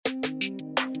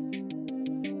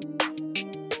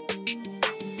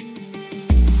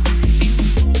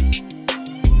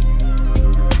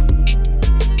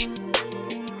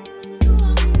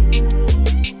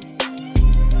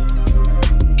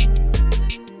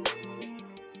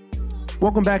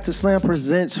Welcome back to Slam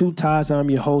Presents Who Ties. I'm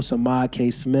your host, Ahmad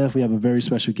K. Smith. We have a very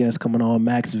special guest coming on,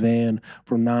 Max Van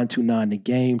from 929 The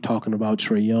Game, talking about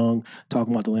Trae Young,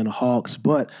 talking about the Atlanta Hawks.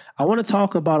 But I want to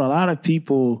talk about a lot of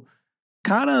people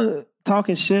kind of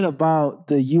talking shit about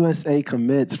the USA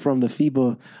commits from the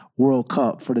FIBA World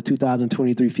Cup for the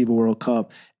 2023 FIBA World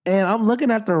Cup. And I'm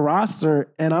looking at the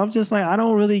roster, and I'm just like, I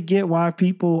don't really get why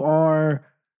people are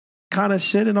kind of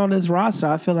shitting on this roster.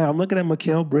 I feel like I'm looking at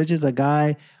Mikal Bridges, a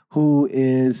guy who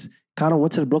is kind of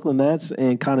went to the Brooklyn Nets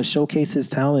and kind of showcased his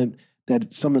talent.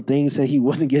 That some of the things that he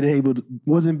wasn't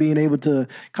being able to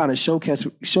kind of showcase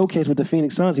with the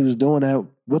Phoenix Suns. He was doing that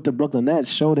with the Brooklyn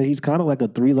Nets. Showed that he's kind of like a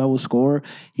 3-level scorer.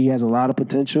 He has a lot of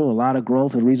potential, a lot of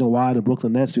growth. The reason why the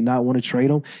Brooklyn Nets do not want to trade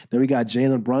him. Then we got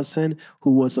Jaylen Brunson,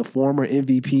 who was a former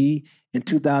MVP in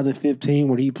 2015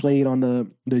 when he played on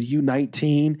the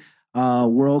U19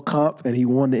 World Cup and he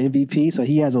won the MVP. So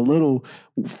he has a little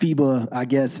FIBA, I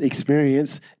guess,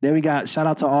 experience. Then we got shout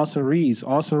out to Austin Reeves.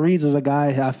 Austin Reeves is a guy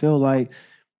I feel like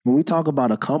when we talk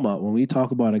about a come up, when we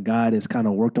talk about a guy that's kind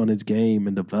of worked on his game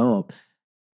and developed,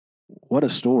 what a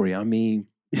story. I mean,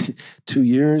 a few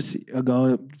years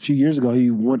ago,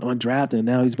 he went undrafted and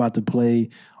now he's about to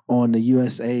play on the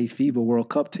USA FIBA World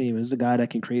Cup team. This is a guy that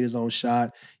can create his own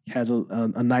shot. He has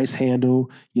a nice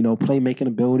handle, playmaking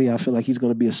ability. I feel like he's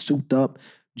going to be a souped up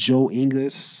Joe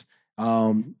Ingles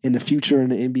in the future in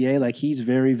the NBA. Like he's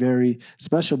very, very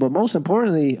special. But most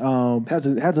importantly, has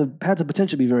a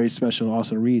potential to be very special,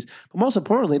 Austin Reeves. But most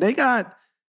importantly, they got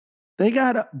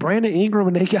Brandon Ingram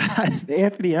and they got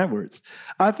Anthony Edwards.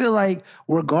 I feel like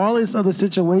regardless of the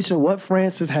situation, what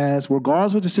Francis has,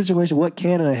 regardless of the situation, what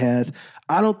Canada has,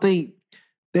 I don't think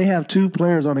they have two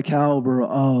players on the caliber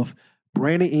of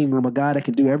Brandon Ingram, a guy that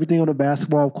can do everything on the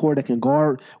basketball court, that can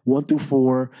guard 1 through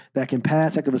 4, that can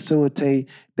pass, that can facilitate,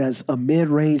 that's a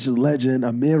mid-range legend,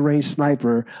 a mid-range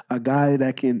sniper, a guy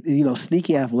that can,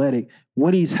 sneaky athletic.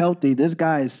 When he's healthy, this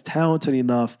guy is talented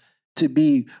enough to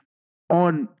be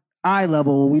on eye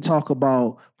level when we talk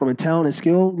about from a talent and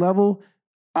skill level,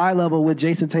 eye level with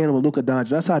Jason Tatum and Luka Doncic.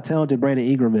 That's how talented Brandon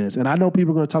Ingram is. And I know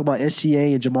people are going to talk about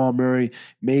SGA and Jamal Murray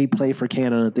may play for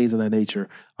Canada and things of that nature.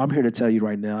 I'm here to tell you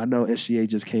right now, I know SGA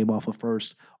just came off a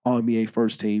first All-NBA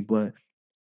first team, but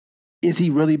is he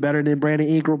really better than Brandon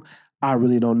Ingram? I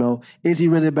really don't know. Is he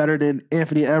really better than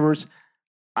Anthony Edwards?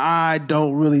 I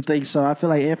don't really think so. I feel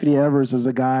like Anthony Edwards is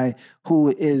a guy who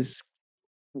is,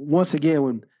 once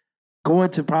again,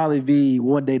 going to probably be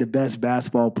one day the best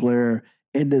basketball player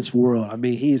in this world. I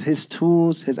mean, his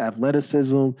tools, his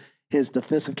athleticism, his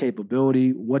defensive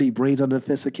capability, what he brings on the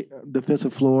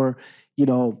defensive floor,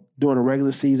 during the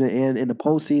regular season and in the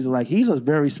postseason, like he's a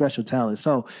very special talent.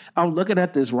 So I'm looking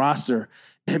at this roster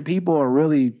and people are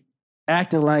really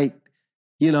acting like,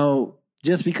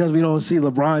 just because we don't see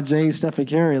LeBron James, Stephen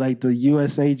Curry, like the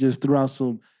USA just threw out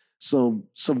some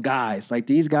guys. Like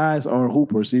these guys are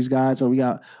hoopers. These guys, so we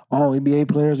got all NBA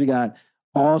players. We got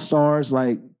all-stars.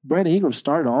 Like Brandon Ingram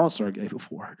started an all-star game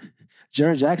before.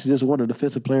 Jaren Jackson just won the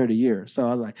Defensive Player of the Year. So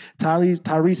I was like,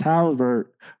 Tyrese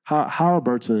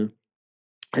Halliburton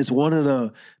is one of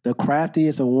the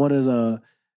craftiest and one of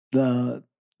the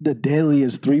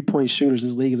deadliest three-point shooters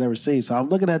this league has ever seen. So I'm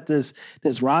looking at this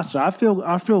roster. I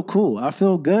feel cool. I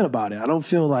feel good about it. I don't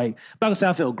feel like, I'm not gonna say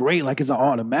I feel great like it's an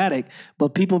automatic,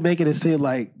 but people making it seem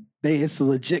like it's a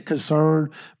legit concern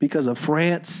because of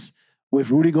France with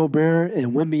Rudy Gobert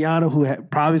and Wembanyama, who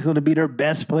probably is going to be their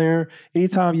best player.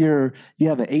 Anytime you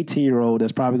have an 18-year-old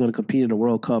that's probably going to compete in the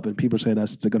World Cup, and people say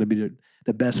that's going to be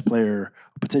the best player,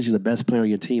 potentially the best player on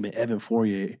your team, and Evan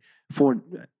Fournier,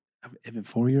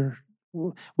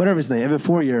 whatever his name, Evan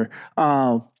Fournier.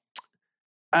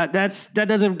 That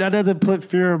doesn't put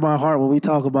fear in my heart when we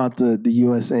talk about the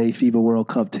USA FIBA World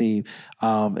Cup team.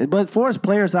 But for us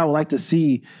players, I would like to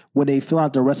see when they fill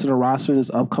out the rest of the roster this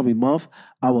upcoming month,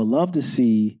 I would love to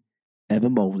see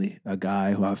Evan Mobley, a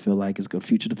guy who I feel like is a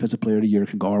future defensive player of the year,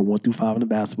 can guard 1 through 5 in the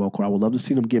basketball court. I would love to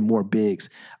see them get more bigs.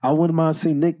 I wouldn't mind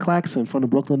seeing Nick Claxton from the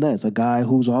Brooklyn Nets, a guy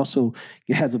who's also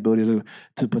has the ability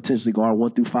to potentially guard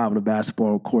 1 through 5 in the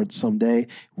basketball court someday.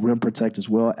 Rim protect as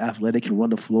well, athletic, can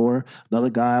run the floor. Another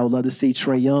guy I would love to see,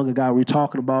 Trae Young, a guy we're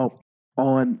talking about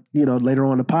on, later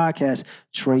on in the podcast.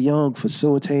 Trae Young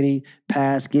facilitating,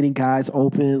 pass, getting guys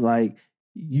open, like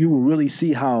you will really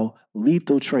see how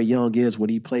lethal Trae Young is when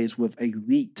he plays with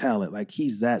elite talent. Like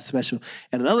he's that special.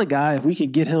 And another guy, if we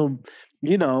can get him,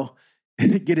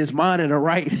 get his mind in the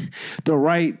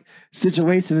right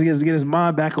situations, get his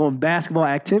mind back on basketball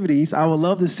activities. I would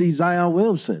love to see Zion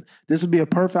Williamson. This would be a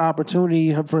perfect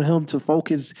opportunity for him to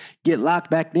focus, get locked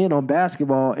back in on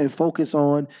basketball and focus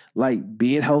on like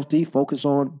being healthy, focus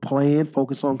on playing,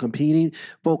 focus on competing,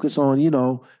 focus on,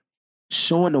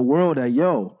 showing the world that,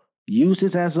 use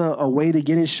this as a way to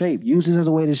get in shape. Use this as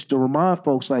a way to remind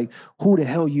folks like who the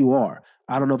hell you are.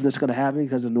 I don't know if this is going to happen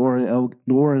because the New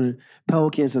Orleans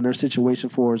Pelicans and their situation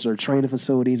for their training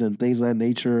facilities and things of that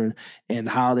nature, and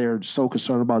how they're so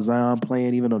concerned about Zion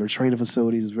playing, even though their training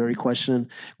facilities is very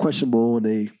questionable, and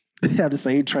they have the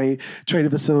same training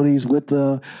facilities with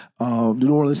the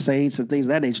New Orleans Saints and things of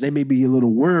that nature. They may be a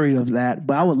little worried of that,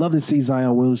 but I would love to see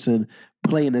Zion Williamson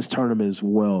play in this tournament as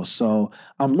well. So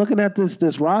I'm looking at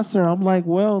this roster. I'm like,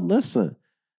 well, listen,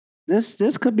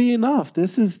 this could be enough.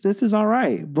 This is all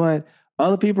right. But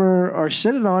other people are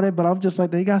shitting on it. But I'm just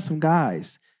like, they got some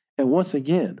guys. And once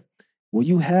again, when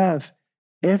you have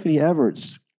Anthony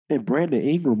Edwards and Brandon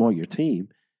Ingram on your team,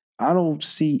 I don't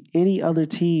see any other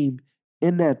team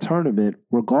in that tournament,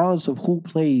 regardless of who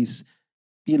plays,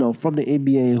 from the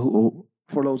NBA who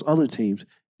for those other teams.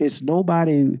 It's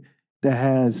nobody that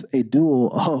has a duo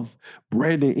of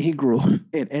Brandon Ingram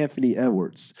and Anthony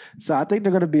Edwards. So I think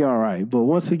they're going to be all right. But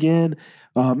once again,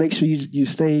 make sure you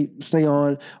stay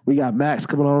on. We got Max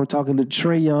coming on. We're talking to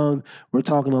Trae Young. We're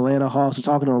talking to Atlanta Hawks.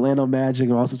 We're talking to Orlando Magic.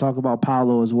 We're also talking about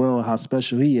Paolo as well, how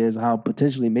special he is, how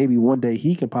potentially maybe one day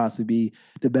he can possibly be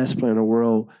the best player in the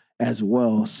world as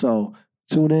well. So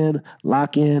tune in,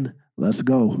 lock in, let's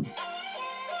go.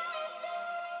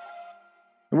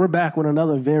 And we're back with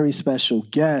another very special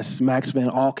guest, Max Van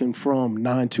Auken from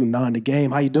 929 The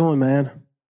Game. How you doing, man?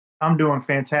 I'm doing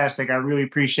fantastic. I really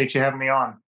appreciate you having me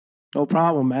on. No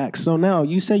problem, Max. So now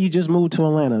you say you just moved to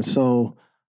Atlanta. So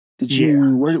did Yeah.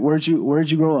 you where'd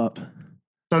you grow up?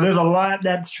 So there's a lot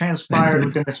that's transpired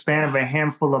within the span of a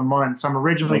handful of months. I'm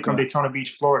originally from Okay. Daytona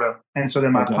Beach, Florida. And so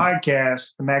then my Okay.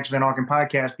 podcast, the Max Van Auken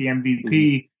podcast, the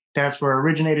MVP, that's where it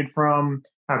originated from.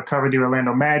 I've covered the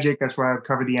Orlando Magic. That's where I've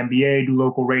covered the NBA, do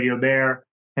local radio there.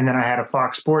 And then I had a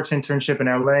Fox Sports internship in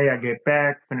LA. I get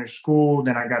back, finish school.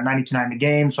 Then I got 92.9 The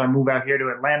Game. So I move out here to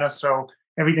Atlanta. So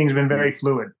everything's been very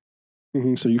fluid.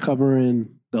 So you're covering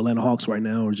the Atlanta Hawks right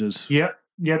now, or just? Yep.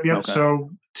 Okay. So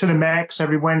to the max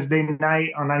every Wednesday night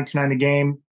on 92.9 The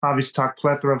Game. Obviously talk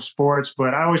plethora of sports,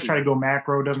 but I always try to go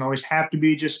macro. It doesn't always have to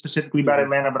be just specifically about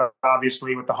Atlanta, but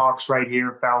obviously with the Hawks right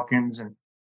here, Falcons, and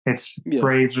it's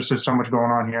Braves, just there's so much going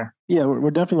on here. Yeah,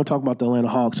 we're definitely going to talk about the Atlanta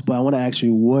Hawks, but I want to ask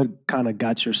you, what kind of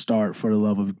got your start for the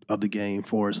love of the game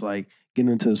for us, like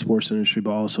getting into the sports industry, but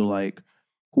also like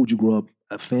who'd you grow up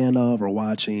a fan of or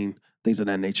watching, things of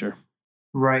that nature?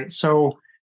 Right. So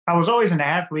I was always an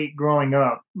athlete growing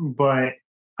up, but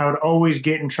I would always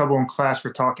get in trouble in class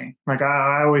for talking. Like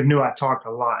I always knew I talked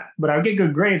a lot, but I would get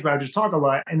good grades, but I would just talk a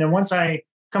lot. And then once I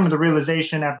come to the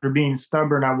realization after being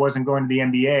stubborn, I wasn't going to the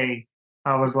NBA.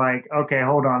 I was like, okay,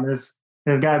 hold on. There's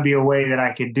got to be a way that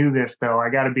I could do this, though. I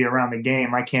got to be around the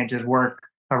game. I can't just work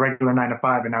a regular 9 to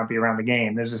 5 and not be around the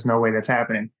game. There's just no way that's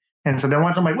happening. And so then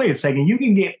once I'm like, wait a second, you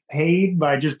can get paid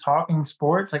by just talking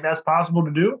sports? Like that's possible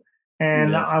to do?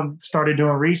 And I've started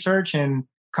doing research, and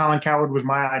Colin Cowherd was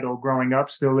my idol growing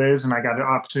up, still is, and I got an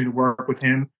opportunity to work with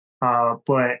him.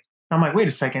 But I'm like, wait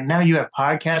a second, now you have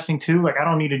podcasting too? Like I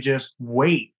don't need to just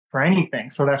wait for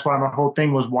anything. So that's why my whole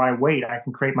thing was, why wait? I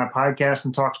can create my podcast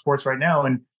and talk sports right now.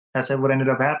 And that's what ended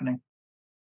up happening.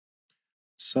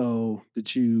 So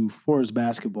did you, for his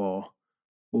basketball,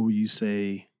 what would you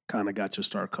say kind of got your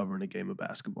start covering the game of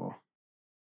basketball?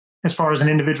 As far as an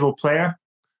individual player?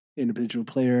 Individual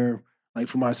player. Like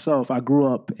for myself, I grew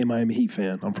up a Miami Heat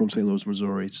fan. I'm from St. Louis,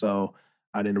 Missouri. So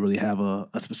I didn't really have a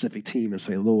specific team in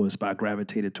St. Louis, but I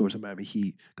gravitated towards the Miami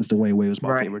Heat because Dwayne Wade was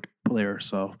my favorite player.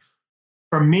 So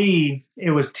for me,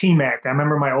 it was T-Mac. I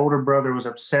remember my older brother was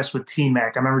obsessed with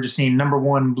T-Mac. I remember just seeing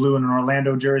 #1 blue in an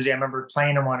Orlando jersey. I remember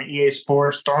playing him on EA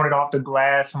Sports, throwing it off the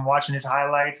glass and watching his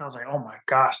highlights. I was like, oh my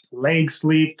gosh, leg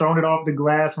sleeve, throwing it off the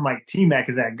glass. I'm like, T-Mac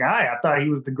is that guy. I thought he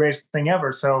was the greatest thing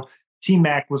ever. So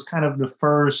T-Mac was kind of the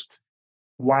first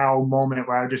wow moment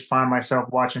where I would just find myself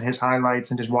watching his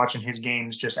highlights and just watching his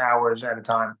games just hours at a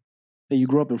time. And you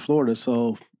grew up in Florida,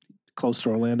 so close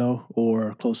to Orlando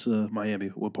or close to Miami?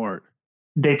 What part?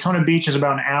 Daytona Beach is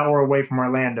about an hour away from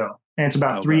Orlando, and it's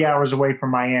about 3 hours away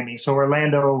from Miami. So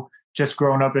Orlando, just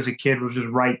growing up as a kid, was just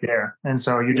right there. And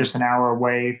so you're just an hour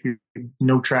away, if you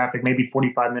no traffic, maybe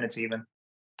 45 minutes even.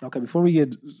 Okay, before we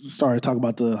get started talking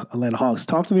about the Atlanta Hawks,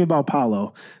 talk to me about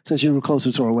Paolo, since you were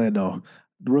closer to Orlando.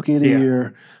 Rookie of the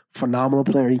year, phenomenal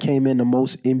player. He came in the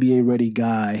most NBA-ready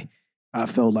guy I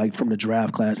felt like from the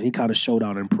draft class, he kind of showed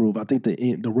out and improved. I think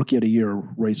the rookie of the year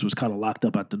race was kind of locked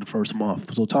up after the first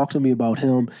month. So talk to me about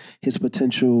him, his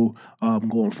potential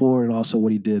going forward, and also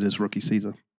what he did his rookie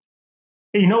season.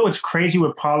 You know what's crazy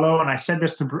with Paulo, and I said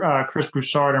this to Chris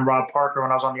Broussard and Rob Parker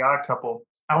when I was on the Odd Couple.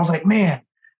 I was like, man,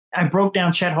 I broke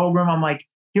down Chet Holmgren. I'm like,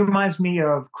 he reminds me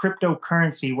of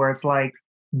cryptocurrency, where it's like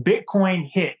Bitcoin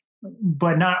hit,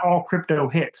 but not all crypto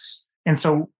hits. And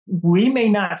so we may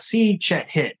not see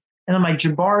Chet hit. And then like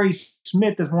Jabari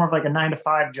Smith is more of like a 9 to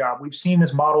 5 job. We've seen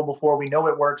this model before. We know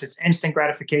it works. It's instant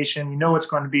gratification. You know it's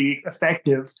going to be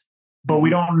effective, but we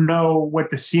Mm-hmm. don't know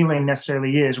what the ceiling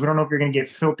necessarily is. We don't know if you're going to get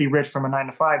filthy rich from a 9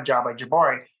 to 5 job like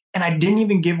Jabari. And I didn't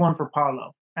even give one for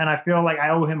Paulo. And I feel like I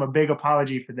owe him a big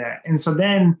apology for that. And so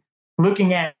then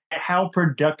looking at how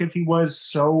productive he was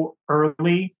so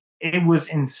early, it was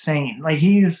insane. Like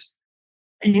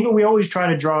we always try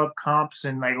to draw up comps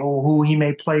and like, oh, who he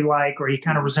may play like, or he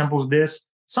kind of Mm-hmm. resembles this.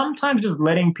 Sometimes just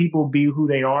letting people be who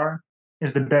they are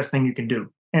is the best thing you can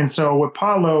do. And so with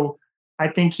Paulo, I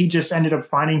think he just ended up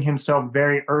finding himself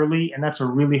very early, and that's a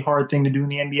really hard thing to do in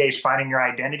the NBA is finding your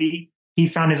identity. He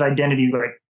found his identity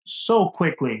like so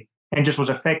quickly and just was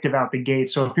effective out the gate.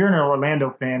 So if you're an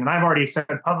Orlando fan, and I've already said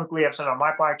publicly, I've said on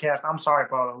my podcast, I'm sorry,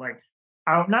 Paulo. Like,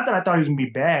 not that I thought he was gonna be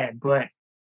bad, but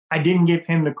I didn't give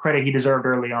him the credit he deserved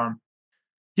early on.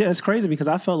 Yeah, it's crazy because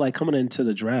I felt like coming into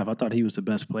the draft, I thought he was the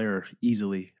best player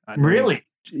easily. I know, Really?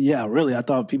 yeah, really. I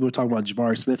thought people were talking about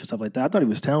Jabari Smith and stuff like that. I thought he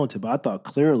was talented, but I thought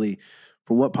clearly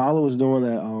for what Paolo was doing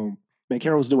at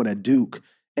Banchero was doing at Duke,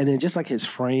 and then just like his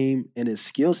frame and his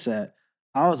skill set,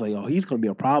 I was like, oh, he's going to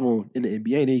be a problem in the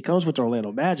NBA. And then he comes with the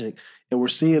Orlando Magic, and we're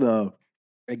seeing a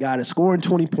guy that's scoring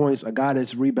 20 points, a guy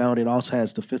that's rebounding, also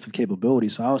has defensive capability.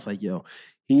 So I was like, yo,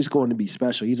 he's going to be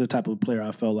special. He's the type of player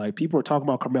I felt like people were talking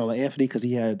about Carmelo Anthony because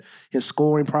he had his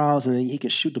scoring prowess and he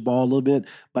could shoot the ball a little bit.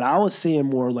 But I was seeing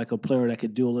more like a player that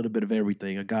could do a little bit of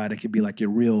everything, a guy that could be like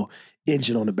your real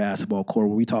engine on the basketball court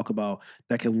where we talk about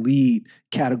that can lead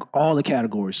all the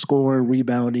categories, scoring,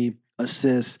 rebounding,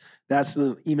 assists. That's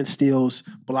even steals,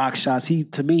 block shots.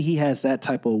 To me, he has that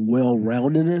type of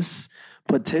well-roundedness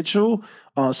potential.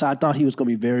 So I thought he was going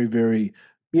to be very, very,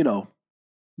 you know,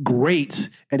 great.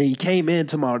 And then he came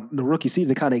into the rookie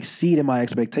season kind of exceeding my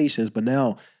expectations. But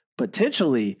now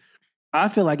potentially, I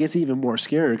feel like it's even more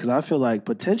scary because I feel like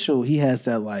potential he has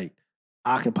that like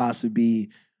I could possibly be,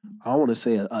 I want to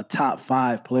say a top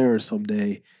 5 player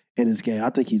someday in his game.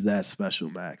 I think he's that special,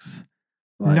 Max.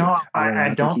 No, Like I don't know.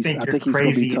 I don't I think you're think he's gonna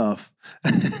be crazy. tough.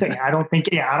 I don't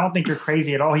think you're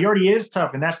crazy at all. He already is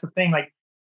tough, and that's the thing. Like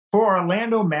for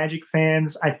Orlando Magic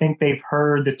fans, I think they've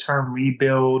heard the term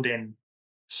rebuild and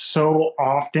so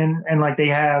often, and like they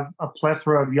have a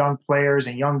plethora of young players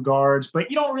and young guards, but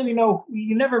you don't really know.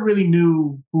 You never really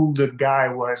knew who the guy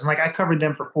was. And like I covered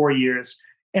them for 4 years,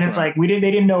 and it's Right. like they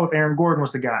didn't know if Aaron Gordon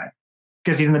was the guy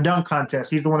because he's in the dunk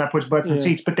contest. He's the one that puts butts in Yeah.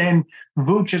 seats. But then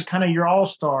Vooch is kind of your all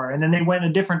star. And then they went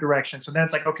in a different direction. So then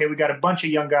it's like, okay, we got a bunch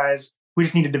of young guys. We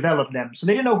just need to develop them. So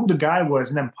they didn't know who the guy was.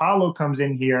 And then Paolo comes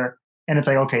in here and it's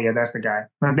like, okay, yeah, that's the guy.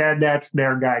 Like that's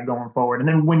their guy going forward. And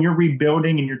then when you're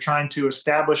rebuilding and you're trying to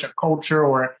establish a culture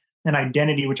or an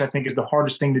identity, which I think is the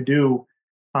hardest thing to do,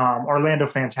 Orlando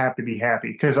fans have to be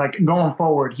happy because, like, going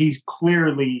forward, he's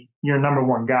clearly your number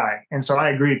one guy. And so I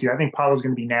agree with you. I think Paolo's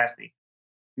going to be nasty.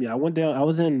 Yeah, I went down. I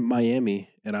was in Miami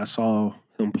and I saw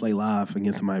him play live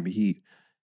against the Miami Heat,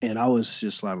 and I was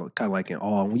just like kind of like in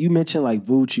awe. When you mentioned like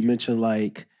Vooch, you mentioned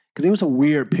like because it was a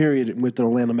weird period with the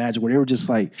Orlando Magic where they were just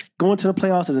like going to the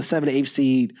playoffs as a 7 to 8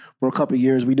 seed for a couple of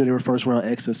years. We knew they were first round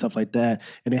exits and stuff like that,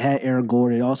 and they had Aaron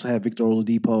Gordon. They also had Victor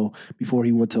Oladipo before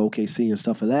he went to OKC and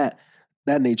stuff of that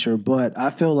nature. But I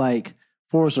feel like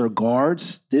for their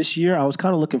guards this year, I was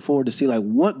kind of looking forward to see like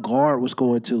what guard was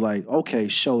going to like okay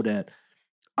show that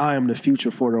I am the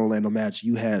future for the Orlando Magic.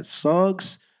 You had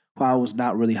Suggs, who I was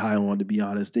not really high on, to be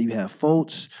honest. Then you had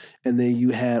Fultz, and then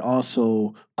you had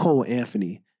also Cole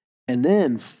Anthony. And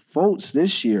then Fultz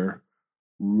this year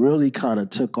really kind of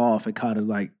took off and kind of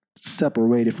like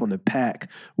separated from the pack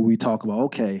when we talk about,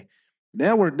 okay,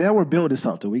 now we're building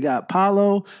something. We got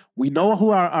Paolo. We know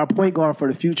who our point guard for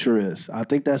the future is. I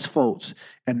think that's Fultz.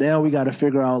 And now we got to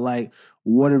figure out like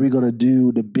what are we going to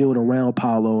do to build around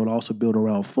Paolo and also build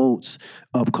around Fultz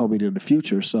upcoming in the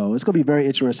future. So it's going to be very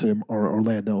interesting in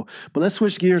Orlando. But let's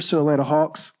switch gears to Atlanta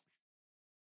Hawks.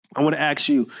 I want to ask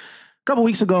you, a couple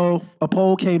weeks ago, a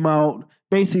poll came out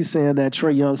basically saying that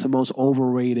Trae Young's the most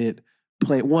overrated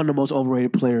one of the most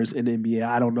overrated players in the NBA.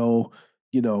 I don't know,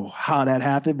 how that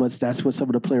happened, but that's what some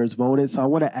of the players voted. So I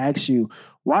want to ask you,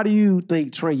 why do you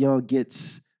think Trae Young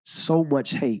gets so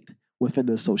much hate within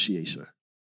the association?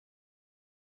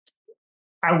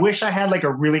 I wish I had like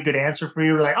a really good answer for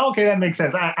you. Like, oh, okay, that makes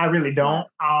sense. I really don't.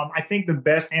 Right. I think the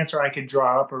best answer I could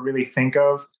draw up or really think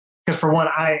of, because for one,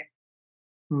 I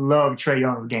love Trae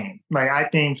Young's game. Like, I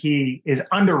think he is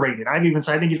underrated. I've even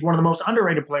said I think he's one of the most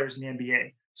underrated players in the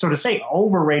NBA. So to say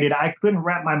overrated, I couldn't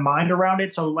wrap my mind around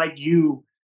it. So like you,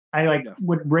 I like Yeah.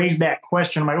 would raise that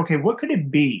question. I'm like, okay, what could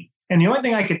it be? And the only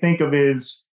thing I could think of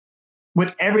is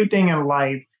with everything in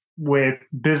life, with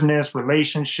business,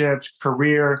 relationships,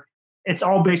 career, it's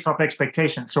all based off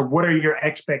expectations. So, what are your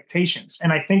expectations?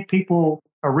 And I think people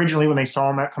originally, when they saw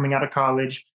him coming out of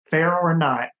college, fair or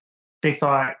not, they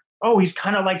thought, oh, he's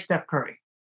kind of like Steph Curry.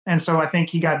 And so I think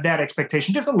he got that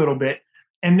expectation just a little bit.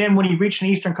 And then when he reached an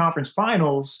Eastern Conference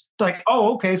Finals, it's like,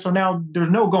 oh, okay, so now there's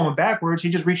no going backwards. He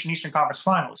just reached an Eastern Conference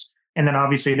Finals. And then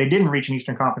obviously they didn't reach an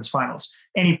Eastern Conference Finals.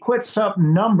 And he puts up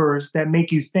numbers that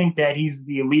make you think that he's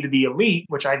the elite of the elite,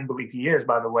 which I believe he is,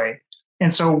 by the way.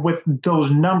 And so with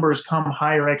those numbers come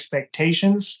higher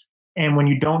expectations. And when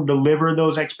you don't deliver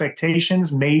those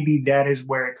expectations, maybe that is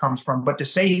where it comes from. But to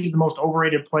say he's the most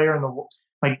overrated player in the world,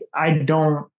 like, I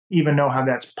don't even know how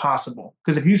that's possible.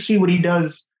 Because if you see what he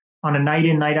does on a night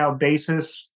in, night out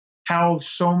basis, how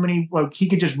so many, like, he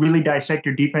could just really dissect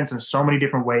your defense in so many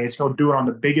different ways. He'll do it on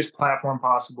the biggest platform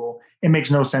possible. It makes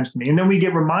no sense to me. And then we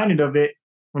get reminded of it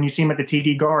when you see him at the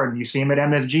TD Garden, you see him at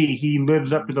MSG. He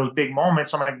lives up to those big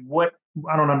moments. I'm like, what?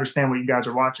 I don't understand what you guys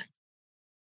are watching.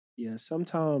 Yeah,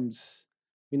 sometimes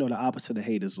the opposite of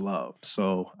hate is love.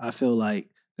 So I feel like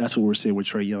that's what we're seeing with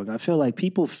Trey Young. I feel like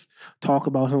people talk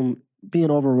about him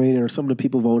being overrated, or some of the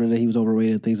people voted that he was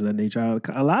overrated, and things of that nature.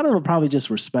 A lot of them probably just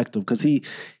respect him because he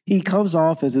comes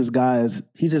off as this guy as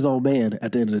he's his own man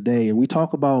at the end of the day. And we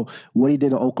talk about what he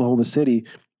did in Oklahoma City.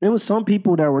 There was some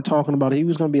people that were talking about he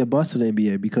was going to be a bust in the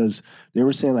NBA because they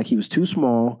were saying like he was too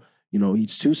small.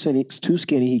 He's too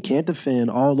skinny. He can't defend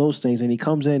all those things. And he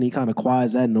comes in, he kind of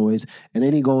quiets that noise, and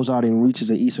then he goes out and reaches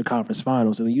the Eastern Conference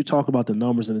Finals. And then you talk about the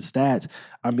numbers and the stats.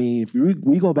 I mean, if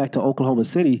we go back to Oklahoma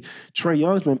City, Trey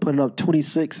Young's been putting up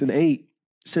 26 and 8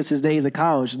 since his days at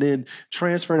college, and then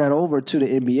transfer that over to the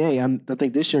NBA. I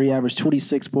think this year he averaged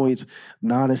 26 points,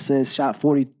 9 assists, shot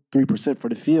 43% for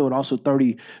the field, and also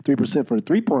 33% for the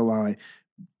three-point line.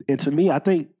 And to me, I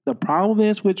think the problem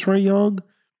is with Trey Young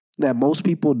that most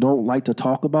people don't like to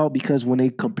talk about because when they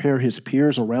compare his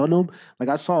peers around him, like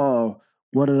I saw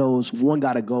one of those one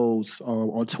gotta goes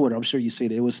on Twitter. I'm sure you see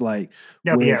it. It was like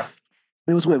Yeah, yeah. with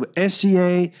it was with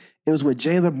SGA, it was with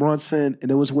Jalen Brunson,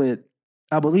 and it was with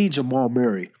I believe Jamal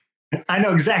Murray. I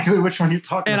know exactly which one you're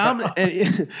talking And I'm about.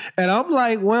 and I'm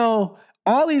like, well,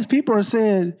 all these people are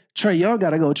saying Trey Young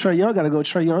gotta go, Trey Young gotta go,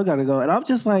 Trey Young gotta go, and I'm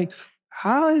just like,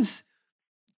 how is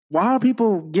why are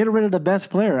people getting rid of the best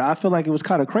player? I feel like it was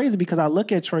kind of crazy because I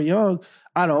look at Trey Young,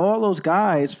 out of all those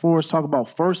guys, for us talking about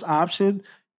first option,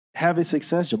 having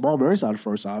success, Jamal Murray's not the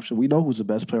first option. We know who's the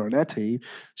best player on that team.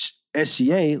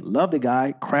 SGA, love the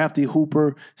guy, crafty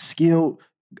hooper, skilled,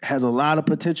 has a lot of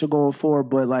potential going forward,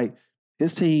 but like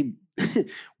his team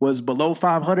was below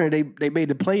 500. They made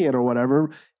the play in or whatever.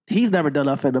 He's never done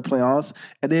enough in the playoffs.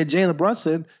 And then Jalen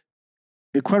Brunson,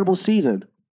 incredible season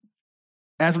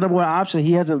as a number one option,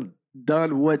 he hasn't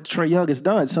done what Trey Young has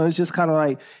done. So it's just kind of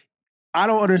like I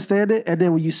don't understand it. And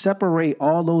then when you separate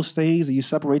all those things and you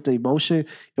separate the emotion,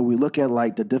 and we look at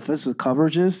like the defensive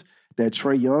coverages that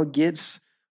Trey Young gets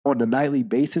on the nightly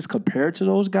basis compared to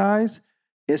those guys,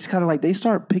 it's kind of like they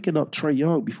start picking up Trey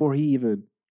Young before he even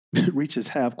reaches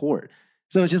half court.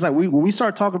 So it's just like when we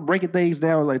start talking, breaking things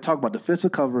down, like talking about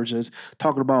defensive coverages,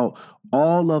 talking about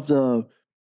all of the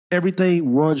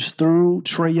everything runs through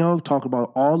Trey Young, talking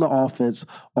about all the offense,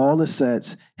 all the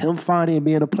sets, him finding and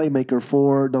being a playmaker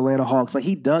for the Atlanta Hawks. Like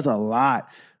he does a lot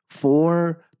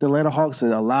for the Atlanta Hawks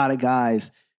that a lot of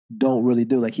guys don't really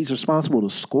do. Like he's responsible to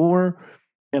score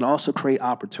and also create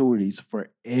opportunities for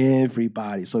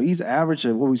everybody. So he's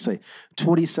averaging, what we say,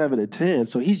 27 and 10.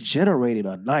 So he's generated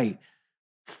a night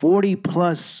 40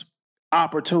 plus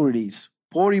opportunities,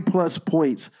 40 plus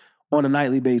points on a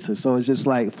nightly basis. So it's just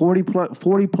like 40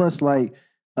 plus like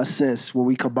assists when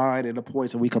we combine in the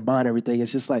points and we combine everything.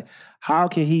 It's just like, how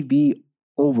can he be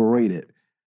overrated?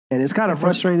 And it's kind of What,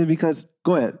 frustrating because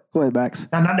go ahead, Max.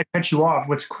 now, not to cut you off,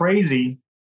 what's crazy,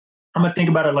 I'm gonna think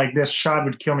about it like this. Shad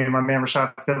would kill me, my man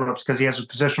Rashad Phillips, because he has a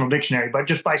positional dictionary. But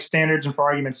just by standards and for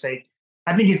argument's sake,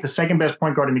 I think he's the second best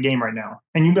point guard in the game right now.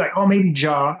 And you'd be like, oh, maybe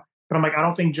Ja. But I'm like, I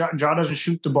don't think Ja doesn't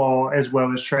shoot the ball as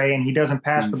well as Trey, and he doesn't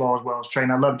pass the Mm. ball as well as Trey.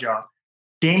 And I love Ja.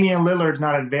 Damian Lillard's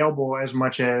not available as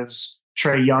much as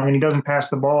Trey Young, and he doesn't pass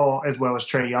the ball as well as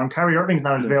Trey Young. Kyrie Irving's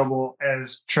not as Yeah. available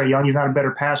as Trey Young. He's not a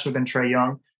better passer than Trey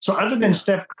Young. So other than Yeah.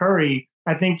 Steph Curry,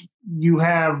 I think you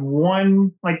have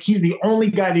one, like he's the only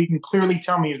guy that you can clearly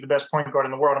tell me is the best point guard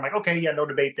in the world. I'm like, okay, yeah, no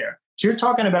debate there. So you're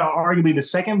talking about arguably the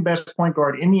second best point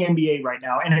guard in the NBA right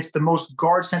now, and it's the most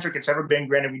guard centric it's ever been.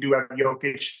 Granted, we do have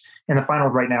Jokic in the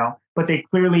finals right now, but they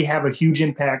clearly have a huge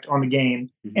impact on the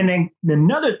game. Mm-hmm. And then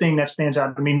another thing that stands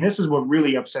out, I mean, this is what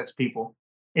really upsets people,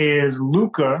 is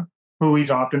Luka, who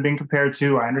he's often been compared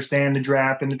to. I understand the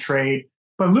draft and the trade,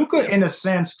 but Luka, in a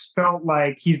sense, felt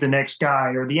like he's the next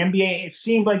guy, or the NBA. It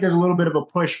seemed like there's a little bit of a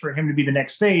push for him to be the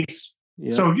next face.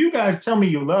 Yeah. So if you guys tell me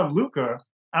you love Luka,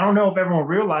 I don't know if everyone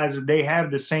realizes they have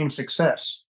the same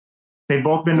success. They've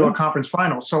both been to a conference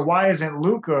final. So why isn't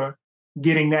Luka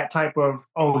getting that type of,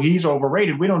 oh, he's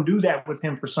overrated? We don't do that with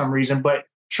him for some reason. But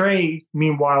Trey,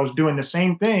 meanwhile, is doing the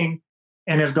same thing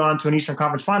and has gone to an Eastern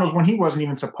Conference Finals when he wasn't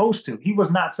even supposed to. He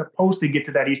was not supposed to get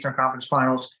to that Eastern Conference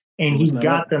Finals, and he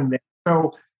got them there.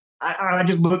 So I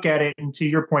just look at it, and to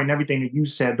your point and everything that you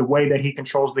said, the way that he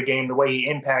controls the game, the way he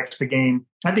impacts the game,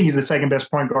 I think he's the second best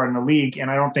point guard in the league,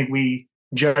 and I don't think we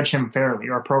judge him fairly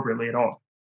or appropriately at all.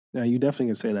 Yeah, you definitely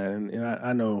can say that, and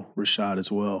I know Rashad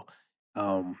as well.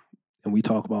 And we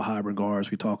talk about hybrid guards,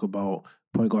 we talk about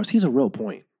point guards. He's a real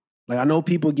point. Like I know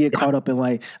people get caught up in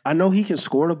like I know he can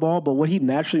score the ball, but what he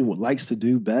naturally likes to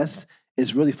do best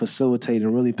is really facilitate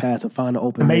and really pass and find the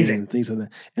open man Amazing. and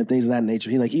things of that nature.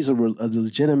 He's a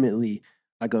legitimately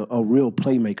like a real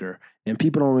playmaker, and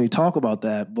people don't really talk about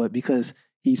that. But because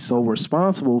he's so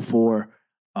responsible for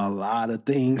a lot of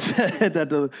things that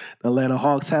the Atlanta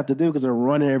Hawks have to do because they're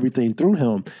running everything through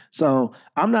him. So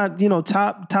I'm not,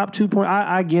 top 2 point.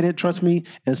 I get it. Trust me.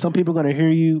 And some people are going to hear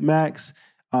you, Max,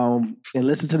 and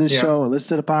listen to this show and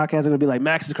listen to the podcast. They're going to be like,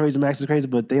 Max is crazy,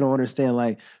 but they don't understand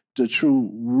like the true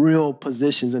real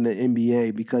positions in the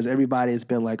NBA because everybody has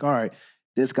been like, all right,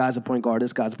 this guy's a point guard,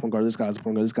 this guy's a point guard, this guy's a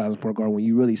point guard, this guy's a point guard. When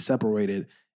you really separate it,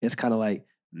 it's kind of like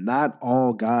not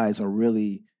all guys are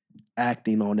really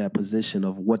acting on that position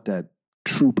of what that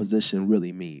true position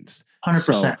really means.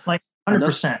 100%. Like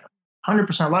 100%.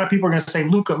 100%. A lot of people are going to say,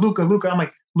 Luka. I'm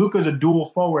like, Luka's a dual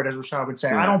forward, as Rashad would say.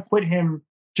 Yeah. I don't put him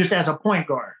just as a point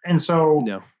guard. And so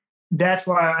that's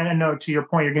why I know, to your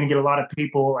point, you're going to get a lot of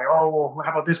people like, oh, well,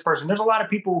 how about this person? There's a lot of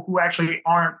people who actually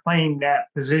aren't playing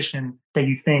that position that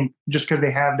you think just because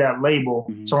they have that label.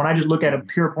 Mm-hmm. So when I just look at a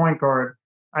pure point guard,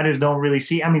 I just don't really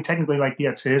see. I mean, technically, like,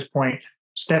 yeah, to his point,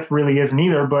 Steph really isn't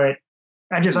either, but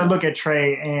I look at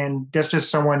Trey, and that's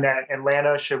just someone that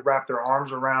Atlanta should wrap their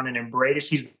arms around and embrace.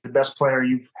 He's the best player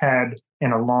you've had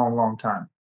in a long, long time.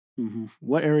 Mm-hmm.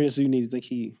 What areas do you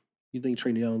think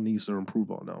Trey Young needs to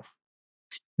improve on now?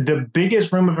 The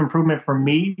biggest room of improvement for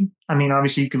me, I mean,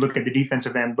 obviously you could look at the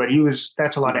defensive end, but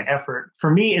that's a lot of effort.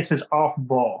 For me, it's his off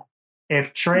ball.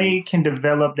 If Trey can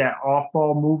develop that off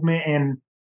ball movement, and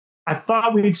I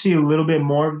thought we'd see a little bit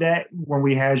more of that when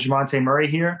we had Javonte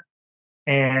Murray here,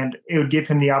 and it would give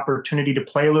him the opportunity to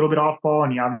play a little bit off ball,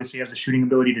 and he obviously has the shooting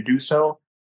ability to do so.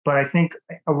 But I think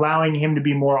allowing him to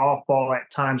be more off ball at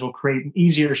times will create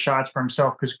easier shots for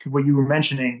himself, because what you were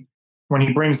mentioning, when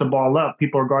he brings the ball up,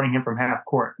 people are guarding him from half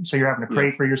court. So you're having to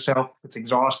create for yourself. It's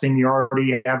exhausting. You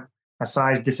already have a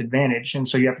size disadvantage, and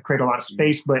so you have to create a lot of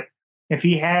space. But if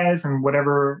he has, and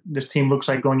whatever this team looks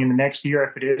like going into next year,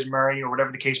 if it is Murray or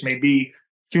whatever the case may be,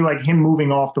 I feel like him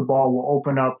moving off the ball will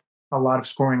open up a lot of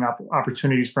scoring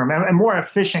opportunities for him, and more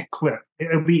efficient clip.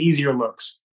 It'll be easier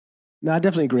looks. No, I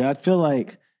definitely agree. I feel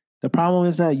like the problem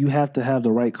is that you have to have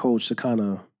the right coach to kind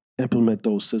of implement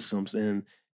those systems and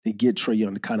to get Trey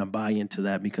Young to kind of buy into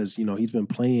that, because, he's been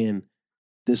playing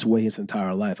this way his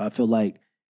entire life. I feel like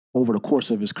over the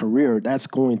course of his career, that's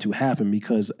going to happen,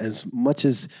 because as much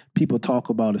as people talk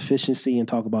about efficiency and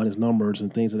talk about his numbers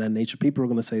and things of that nature, people are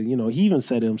going to say, he even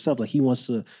said it himself, like he wants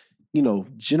to,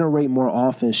 generate more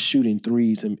offense shooting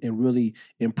threes and really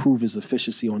improve his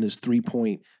efficiency on his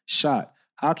 3-point shot.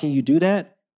 How can you do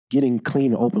that? Getting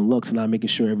clean and open looks and not making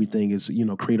sure everything is,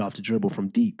 create off the dribble from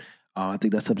deep. I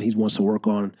think that's something he wants to work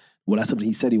on. Well, that's something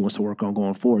he said he wants to work on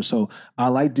going forward. So I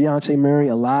like Dejounte Murray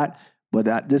a lot,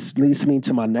 but this leads me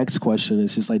to my next question.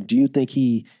 It's just like, do you think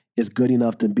he is good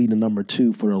enough to be the number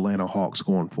 2 for the Atlanta Hawks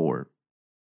going forward?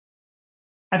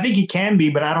 I think he can be,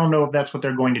 but I don't know if that's what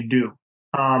they're going to do.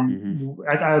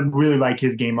 I really like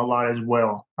his game a lot as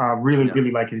well.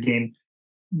 Really like his game.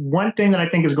 One thing that I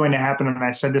think is going to happen, and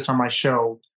I said this on my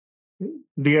show,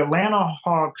 the Atlanta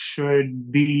Hawks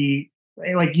should be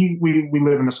like we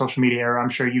live in the social media era. I'm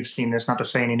sure you've seen this. Not to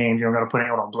say any names, you don't got to put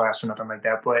anyone on blast or nothing like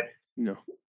that. But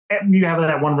you have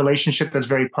that one relationship that's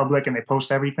very public, and they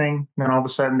post everything. And then all of a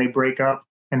sudden they break up,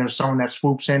 and there's someone that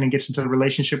swoops in and gets into the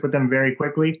relationship with them very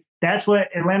quickly. That's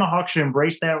what Atlanta Hawks should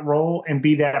embrace, that role, and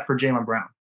be that for Jaylen Brown.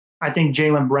 I think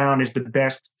Jaylen Brown is the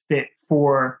best fit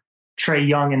for Trae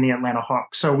Young and the Atlanta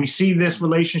Hawks. So we see this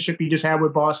relationship he just had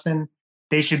with Boston.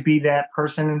 They should be that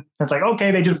person that's like,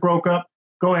 okay, they just broke up.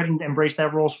 Go ahead and embrace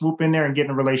that role, swoop in there and get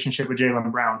in a relationship with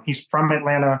Jaylen Brown. He's from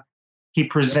Atlanta. He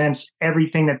presents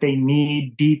everything that they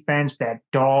need, defense, that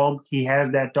dog. He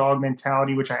has that dog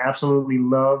mentality, which I absolutely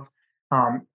love.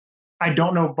 Um, I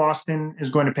don't know if Boston is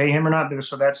going to pay him or not,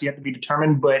 so that's yet to be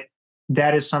determined. But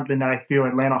that is something that I feel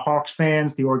Atlanta Hawks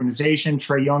fans, the organization,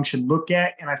 Trae Young should look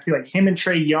at. And I feel like him and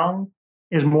Trae Young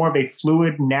is more of a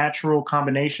fluid, natural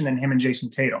combination than him and Jason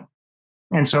Tatum.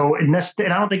 And so, and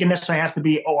I don't think it necessarily has to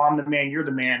be, oh, I'm the man, you're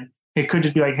the man. It could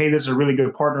just be like, hey, this is a really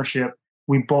good partnership.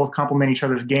 We both complement each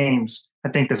other's games. I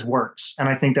think this works. And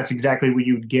I think that's exactly what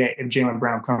you'd get if Jaylen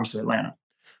Brown comes to Atlanta.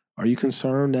 Are you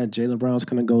concerned that Jaylen Brown's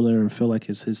going to go there and feel like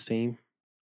it's his team?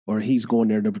 Or he's going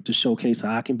there to showcase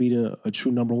how I can be a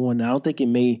true number one? Now, I don't think it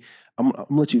may, I'm going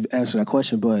to let you answer that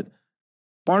question, but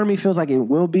part of me feels like it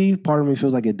will be. Part of me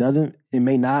feels like it doesn't. It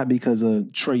may not because of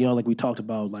Trae Young, like we talked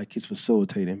about, like he's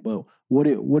facilitating. But what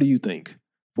do you think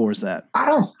for that? I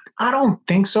don't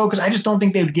think so, because I just don't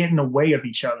think they would get in the way of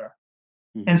each other.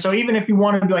 Mm-hmm. And so even if you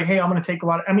wanted to be like, hey, I'm going to take a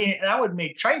lot of, I mean, that would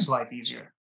make Trae's life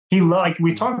easier. Like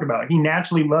we talked about, he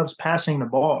naturally loves passing the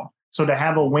ball. So to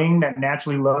have a wing that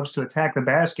naturally loves to attack the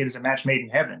basket is a match made in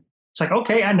heaven. It's like,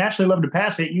 okay, I naturally love to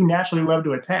pass it. You naturally love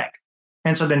to attack.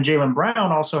 And so then Jaylen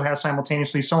Brown also has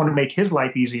simultaneously someone to make his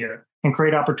life easier and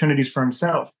create opportunities for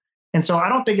himself. And so I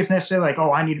don't think it's necessarily like,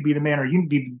 oh, I need to be the man or you need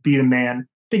to be the man.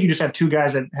 I think you just have two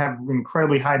guys that have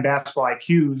incredibly high basketball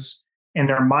IQs and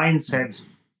their mindsets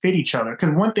fit each other. Because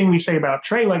one thing we say about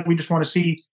Trae, like we just want to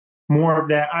see more of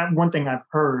that. One thing I've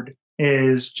heard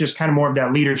is just kind of more of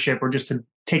that leadership or just to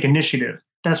take initiative.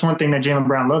 That's one thing that Jaylen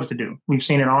Brown loves to do. We've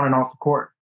seen it on and off the court.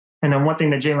 And then one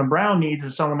thing that Jaylen Brown needs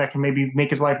is someone that can maybe make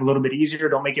his life a little bit easier,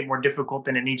 don't make it more difficult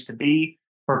than it needs to be,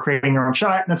 or creating their own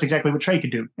shot. And that's exactly what Trae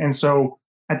could do. And so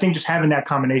I think just having that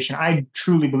combination, I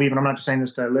truly believe, and I'm not just saying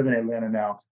this because I live in Atlanta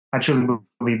now, I truly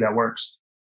believe that works.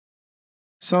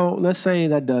 So let's say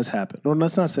that does happen. Or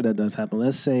let's not say that does happen.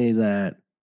 Let's say that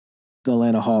the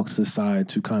Atlanta Hawks decide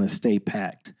to kind of stay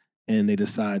packed and they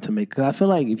decide to make, because I feel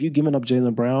like if you're giving up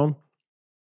Jaylen Brown,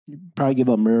 you probably give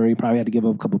up Murray, probably had to give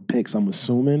up a couple picks, I'm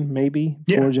assuming, maybe,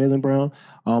 for Jaylen Brown.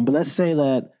 But let's say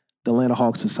that the Atlanta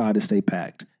Hawks decide to stay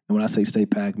packed. And when I say stay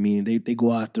packed, meaning they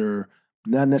go after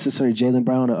not necessarily Jaylen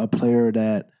Brown, a player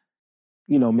that,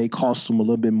 you know, may cost them a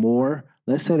little bit more.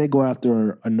 Let's say they go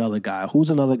after another guy. Who's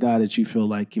another guy that you feel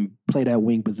like can play that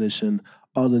wing position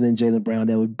other than Jaylen Brown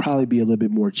that would probably be a little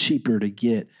bit more cheaper to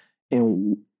get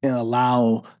and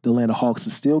allow the Atlanta Hawks to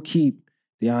still keep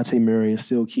Dejounte Murray and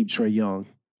still keep Trae Young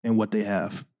and what they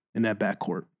have in that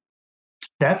backcourt?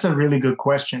 That's a really good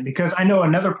question, because I know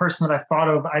another person that I thought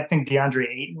of. I think DeAndre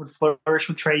Ayton would flourish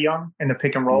with Trae Young in the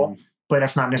pick and roll, but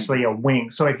that's not necessarily a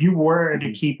wing. So if you were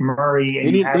to keep Murray, and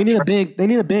they need a big. They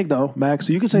need a big though, Max.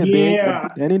 So you can say big.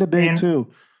 They need a big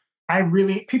too.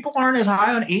 People aren't as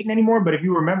high on Ayton anymore, but if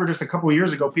you remember just a couple of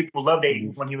years ago, people loved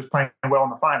Ayton when he was playing well in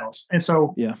the finals. And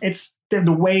so it's the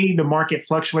way the market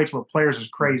fluctuates with players is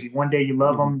crazy. One day you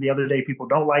love them, the other day people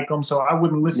don't like them. So I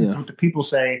wouldn't listen to what the people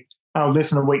say. I'll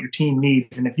listen to what your team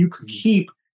needs. And if you could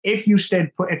if you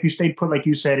stayed put like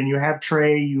you said, and you have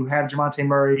Trae, you have Dejounte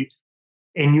Murray,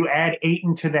 and you add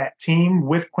Ayton to that team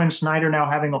with Quinn Snyder now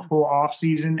having a full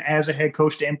offseason as a head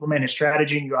coach to implement his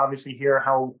strategy, and you obviously hear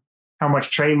how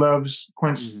much Trae loves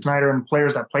Quinn Snyder and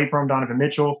players that play for him, Donovan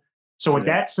Mitchell. So with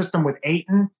that system with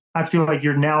Ayton, I feel like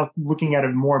you're now looking at a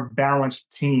more balanced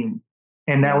team,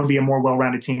 and that would be a more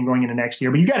well-rounded team going into next year.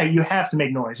 But you have to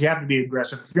make noise. You have to be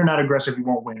aggressive. If you're not aggressive, you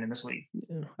won't win in this league.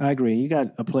 Yeah, I agree. You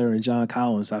got a player in John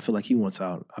Collins. I feel like he wants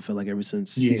out. I feel like ever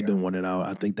since he's been wanting out,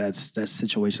 I think that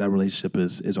situation, that relationship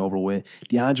is over with.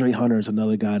 DeAndre Hunter is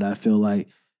another guy that I feel like,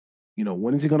 you know,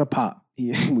 when is he going to pop?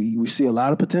 We see a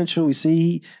lot of potential. We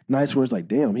see nights where it's like,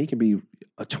 damn, he can be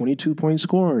a 22-point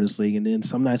scorer in this league. And then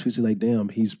some nights we see like, damn,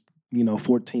 he's,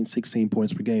 14, 16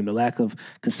 points per game. The lack of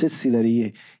consistency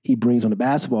that he brings on the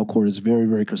basketball court is very,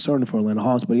 very concerning for Atlanta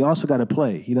Hawks. But he also got to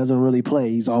play. He doesn't really play.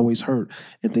 He's always hurt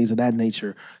and things of that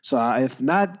nature. So if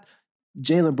not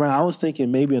Jaylen Brown, I was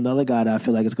thinking maybe another guy that I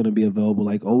feel like is going to be available,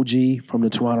 like OG from the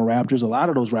Toronto Raptors. A lot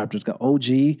of those Raptors got OG.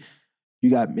 You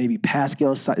got maybe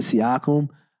Pascal Siakam.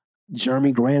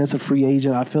 Jeremy Grant is a free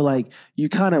agent. I feel like you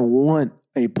kind of want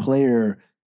a player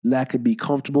that could be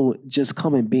comfortable just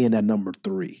coming being that number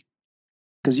 3.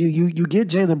 Because you get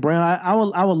Jaylen Brown. I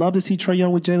would love to see Trae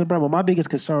Young with Jaylen Brown, but my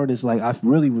biggest concern is like I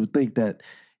really would think that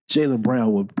Jaylen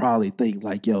Brown would probably think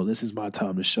like, yo, this is my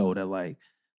time to show that like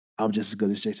I'm just as good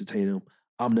as Jason Tatum.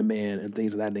 I'm the man and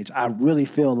things of that nature. I really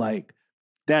feel like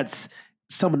that's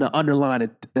some of the underlying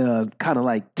kind of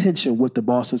like tension with the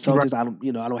Boston Right. Celtics.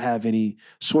 I don't have any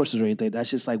sources or anything. That's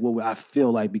just like what I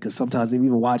feel like, because sometimes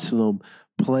even watching them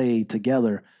play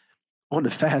together on the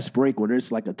fast break when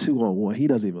there's like a 2-on-1, he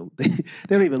doesn't even they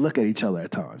don't even look at each other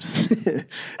at times.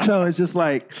 So it's just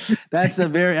like that's a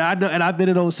very I know, and I've been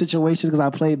in those situations because I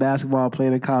played basketball,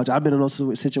 played in college. I've been in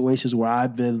those situations where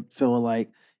I've been feeling like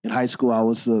in high school I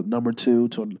was the number two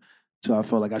to I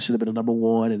felt like I should have been a number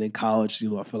one, and in college, I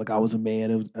felt like I was a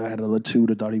man. I had another two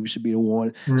that thought he should be the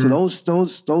one. So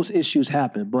Mm. those issues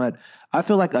happen, but I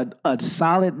feel like a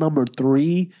solid number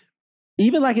three,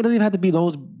 even like it doesn't even have to be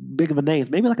those big of a names.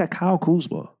 Maybe like a Kyle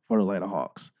Kuzma for the Atlanta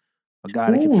Hawks, a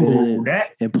guy that can fit in Ooh, and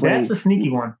that's play. a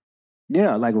sneaky one.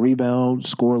 Yeah, like rebound,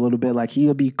 score a little bit. Like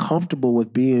he'll be comfortable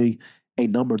with being a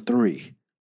number three.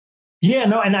 Yeah,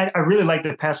 no, and I really like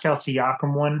the Pascal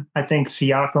Siakam one. I think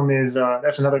Siakam is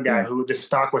that's another guy Yeah, who the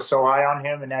stock was so high on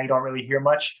him, and now you don't really hear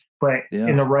much. But in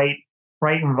yeah, the right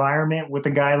environment with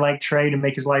a guy like Trey to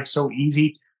make his life so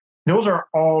easy, those are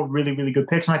all really really good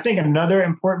picks. And I think another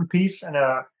important piece, and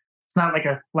it's not like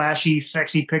a flashy,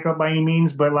 sexy pickup by any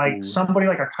means, but like mm, somebody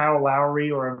like a Kyle Lowry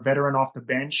or a veteran off the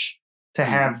bench to mm,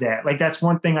 have that. Like that's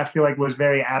one thing I feel like was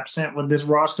very absent with this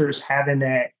roster is having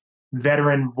that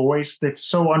veteran voice that's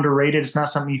so underrated. It's not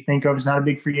something you think of. It's not a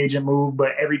big free agent move, but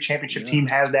every championship yeah. team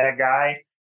has that guy.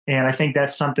 And I think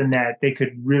that's something that they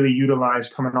could really utilize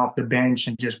coming off the bench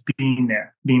and just being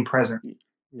there, being present.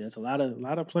 Yeah, it's a lot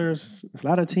of players, a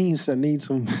lot of teams that need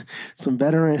some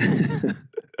veteran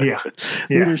Yeah.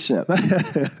 Yeah. leadership,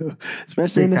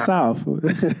 especially in Big the time.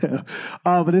 South.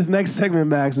 But this next segment,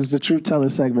 Max, is the truth teller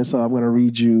segment. So I'm going to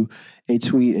read you a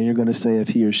tweet, and you're going to say if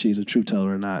he or she is a truth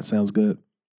teller or not. Sounds good.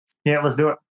 Yeah, let's do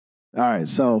it. All right.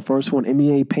 So first one,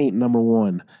 NBA Paint number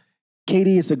one.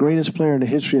 KD is the greatest player in the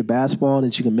history of basketball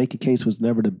that you can make a case was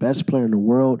never the best player in the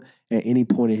world at any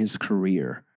point in his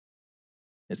career.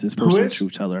 Is this Who person a is?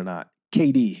 truth teller or not?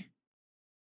 KD.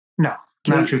 No,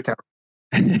 not a K. truth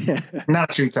teller. Not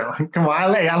a truth teller. Come on,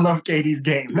 I love KD's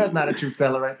game. That's not a truth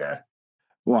teller right there.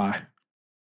 Why?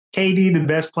 KD, the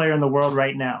best player in the world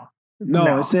right now. No, it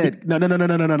No. said no, no, no, no,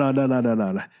 no, no, no, no, no, no,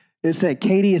 no, no. It said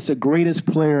KD is the greatest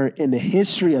player in the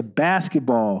history of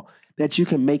basketball that you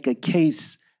can make a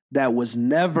case that was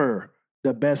never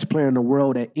the best player in the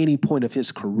world at any point of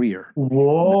his career.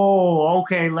 Whoa.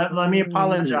 Okay. Let me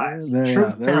apologize. Yeah,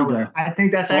 Truth there we go. teller. I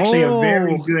think that's actually a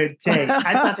very Oh, good take.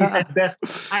 I thought they said best.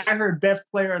 I heard best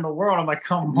player in the world. I'm like,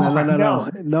 come no, no, on. no, No,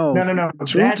 no, no. no, no, no.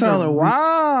 Truth teller.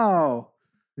 Wow.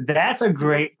 That's a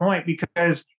great point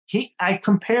because I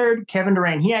compared Kevin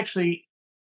Durant. He actually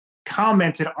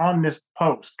commented on this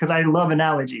post because I love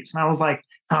analogies. And I was like,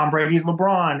 Tom Brady's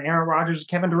LeBron, Aaron Rodgers is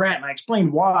Kevin Durant. And I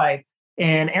explained why.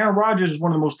 And Aaron Rodgers is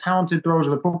one of the most talented throwers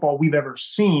of the football we've ever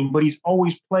seen, but he's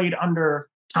always played under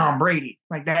Tom Brady.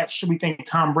 Like that, should we think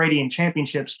Tom Brady in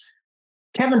championships?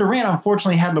 Kevin Durant,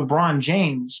 unfortunately, had LeBron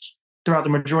James throughout the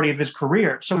majority of his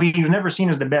career. So he was never seen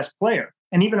as the best player.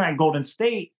 And even at Golden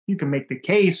State, you can make the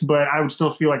case, but I would still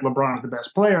feel like LeBron is the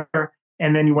best player.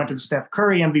 And then you went to the Steph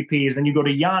Curry MVPs, then you go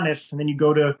to Giannis, and then you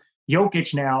go to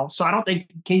Jokic now. So I don't think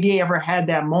KD ever had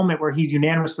that moment where he's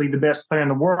unanimously the best player in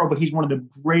the world, but he's one of the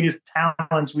greatest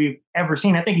talents we've ever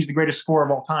seen. I think he's the greatest scorer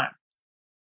of all time.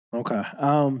 Okay.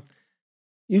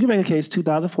 You can make a case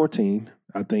 2014,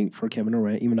 I think, for Kevin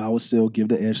Durant, even though I would still give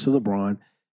the edge to LeBron.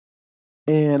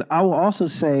 And I will also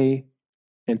say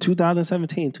in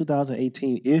 2017,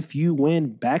 2018, if you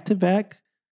win back to back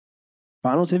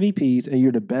finals MVPs and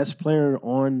you're the best player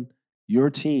on your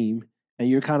team and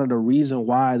you're kind of the reason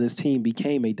why this team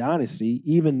became a dynasty,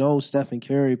 even though Stephen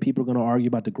Curry, people are going to argue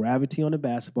about the gravity on the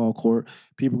basketball court.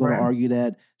 People are going to Right. argue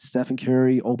that Stephen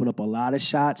Curry opened up a lot of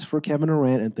shots for Kevin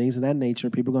Durant and things of that nature.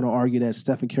 People are going to argue that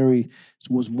Stephen Curry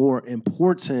was more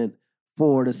important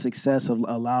for the success of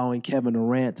allowing Kevin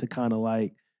Durant to kind of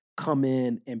like come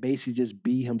in and basically just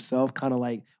be himself, kind of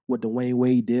like what Dwayne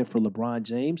Wade did for LeBron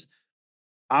James.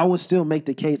 I would still make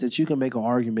the case that you can make an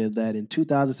argument that in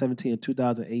 2017 and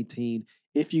 2018,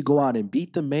 if you go out and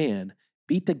beat the man,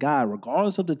 beat the guy,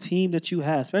 regardless of the team that you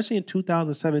have, especially in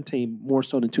 2017, more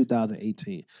so than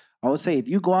 2018, I would say if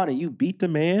you go out and you beat the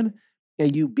man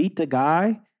and you beat the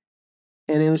guy,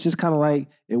 and it was just kind of like,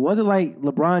 it wasn't like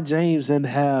LeBron James didn't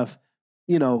have,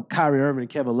 Kyrie Irving and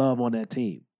Kevin Love on that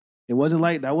team. It wasn't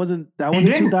like that He wasn't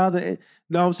didn't. 2000.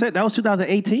 No, I'm saying that was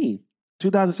 2018.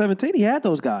 2017, he had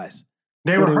those guys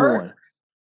They when were they hurt. won.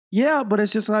 Yeah, but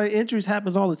it's just like injuries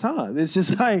happens all the time. It's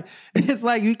just like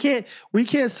we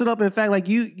can't sit up and fact like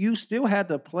you still had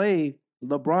to play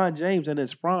LeBron James in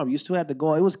his prime. You still had to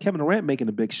go. It was Kevin Durant making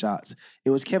the big shots. It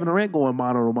was Kevin Durant going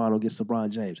mano a mano against LeBron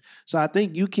James. So I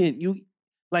think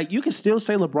like you can still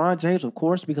say LeBron James, of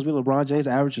course, because we LeBron James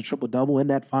averaged a triple double in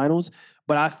that finals.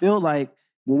 But I feel like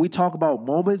when we talk about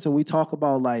moments and we talk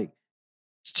about like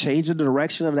changing the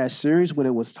direction of that series when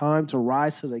it was time to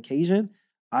rise to the occasion,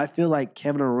 I feel like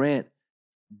Kevin Durant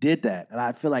did that. And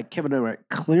I feel like Kevin Durant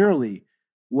clearly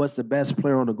was the best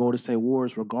player on the Golden State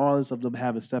Warriors, regardless of them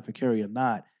having Stephen Curry or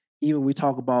not. Even we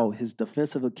talk about his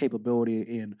defensive capability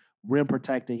in rim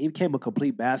protecting, he became a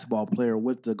complete basketball player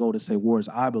with the Golden State Warriors,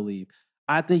 I believe.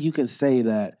 I think you can say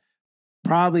that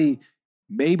probably,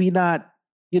 maybe not,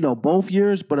 both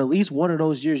years, but at least one of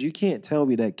those years, you can't tell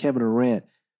me that Kevin Durant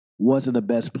wasn't the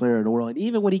best player in the world. And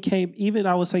even when he came, even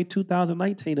I would say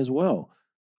 2019 as well,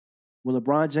 when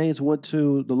LeBron James went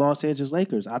to the Los Angeles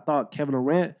Lakers, I thought Kevin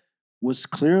Durant was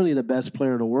clearly the best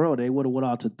player in the world. They would have went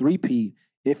out to three-peat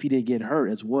if he didn't get hurt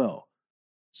as well.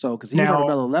 So, because he was on Now,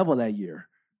 another level that year.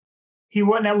 he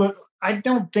wasn't that look. I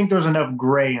don't think there's enough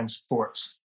gray in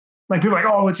sports. Like people are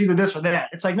like, oh, it's either this or that.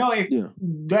 It's like, no, Yeah.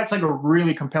 that's like a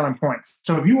really compelling point.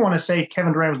 So if you want to say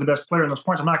Kevin Durant was the best player in those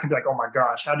points, I'm not gonna be like, oh my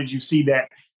gosh, how did you see that?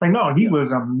 Like, no, he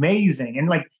was amazing. And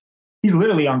like he's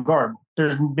literally unguardable.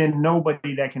 There's been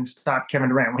nobody that can stop Kevin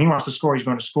Durant. When he wants to score, he's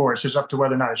going to score. It's just up to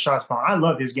whether or not his shots fall. I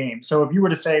love his game. So if you were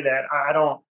to say that, I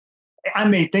don't. I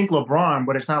may think LeBron,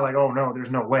 but it's not like, oh no,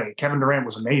 there's no way. Kevin Durant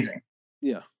was amazing.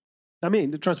 Yeah. I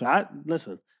mean, trust me.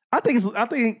 Listen. I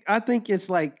think it's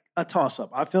like a toss up.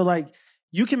 I feel like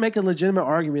you can make a legitimate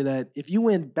argument that if you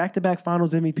win back to back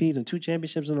Finals MVPs and two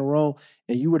championships in a row,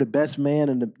 and you were the best man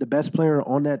and the best player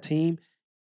on that team,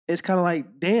 it's kind of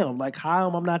like, damn, like how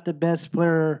am I not the best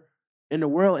player in the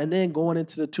world? And then going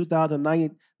into the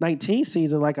 2019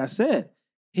 season, like I said,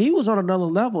 he was on another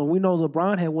level. And we know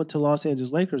LeBron had went to Los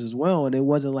Angeles Lakers as well, and it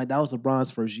wasn't like that was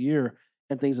LeBron's first year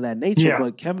and things of that nature. Yeah,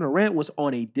 But Kevin Durant was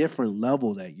on a different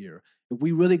level that year. If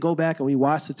we really go back and we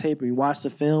watch the tape and we watch the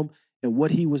film and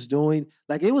what he was doing,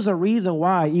 like it was a reason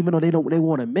why, even though they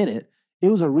won't admit it, it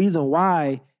was a reason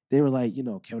why they were like,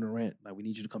 Kevin Durant, like we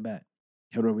need you to come back.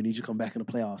 Kevin Durant, we need you to come back in the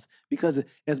playoffs. Because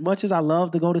as much as I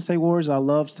love the Golden State Warriors, I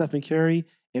love Stephen Curry,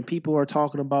 and people are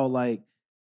talking about like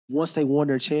once they won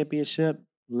their championship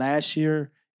last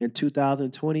year in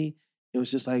 2020, it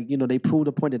was just like, they proved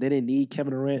the point that they didn't need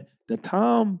Kevin Durant. The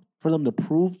time for them to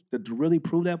really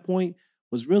prove that point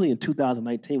was really in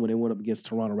 2019 when they went up against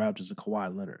Toronto Raptors and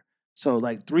Kawhi Leonard. So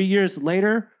like 3 years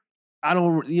later, I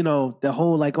don't, the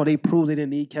whole like, oh, they proved they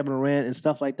didn't need Kevin Durant and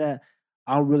stuff like that.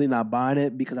 I'm really not buying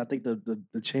it because I think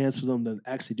the chance for them to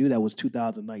actually do that was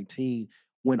 2019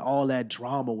 when all that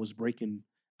drama was breaking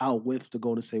out with the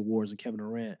Golden State Warriors and Kevin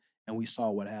Durant, and we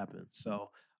saw what happened. So,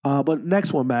 but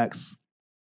next one, Max.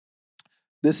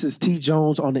 This is T.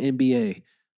 Jones on the NBA.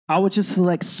 I would just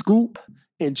select Scoot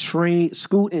and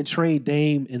trade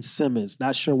Dame and Simmons.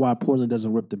 Not sure why Portland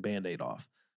doesn't rip the Band-Aid off.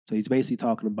 So he's basically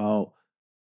talking about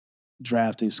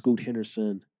drafting Scoot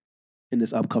Henderson in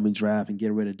this upcoming draft and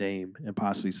getting rid of Dame and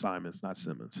possibly Simons, not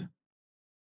Simmons.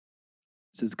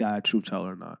 Is this guy a truth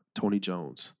teller or not? Tony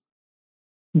Jones.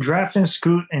 drafting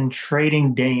Scoot and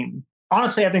trading Dame.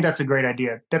 Honestly, I think that's a great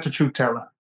idea. That's a truth teller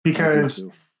because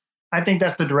I think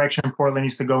that's the direction Portland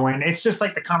needs to go in. It's just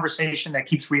like the conversation that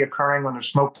keeps reoccurring when there's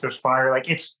smoke, there's fire. Like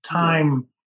it's time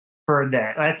for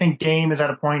that. I think Dame is at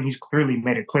a point, he's clearly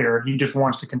made it clear. He just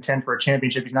wants to contend for a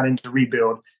championship. He's not into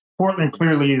rebuild. Portland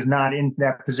clearly is not in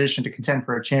that position to contend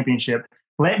for a championship.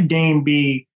 Let Dame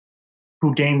be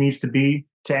who Dame needs to be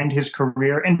to end his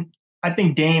career. And I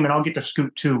think Dame, and I'll get to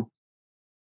Scoot too,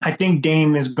 I think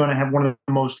Dame is going to have one of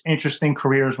the most interesting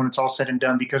careers when it's all said and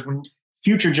done because when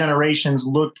future generations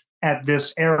look at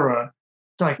this era,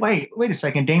 they're like, wait a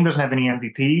second, Dame doesn't have any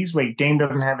MVPs. Wait, Dame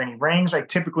doesn't have any rings. Like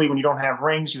typically when you don't have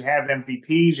rings, you have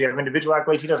MVPs, you have individual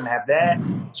accolades. He doesn't have that.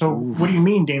 So what do you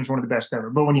mean Dame's one of the best ever?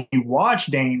 But when you watch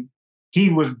Dame, he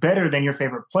was better than your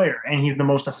favorite player. And he's the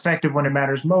most effective when it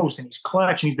matters most. And he's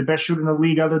clutch. And he's the best shooter in the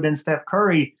league other than Steph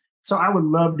Curry. So I would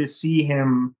love to see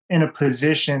him in a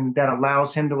position that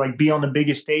allows him to like be on the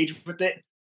biggest stage with it.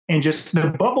 And just the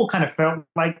bubble kind of felt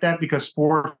like that because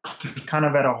sports was kind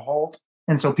of at a halt.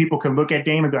 And so people could look at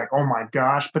Dame and be like, oh my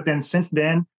gosh. But then since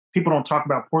then, people don't talk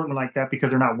about Portland like that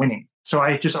because they're not winning. So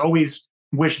I just always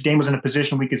wish Dame was in a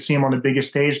position we could see him on the biggest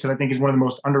stage because I think he's one of the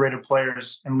most underrated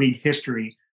players in league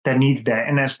history that needs that.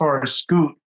 And as far as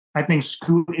Scoot, I think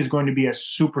Scoot is going to be a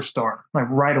superstar, like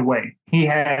right away. He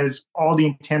has all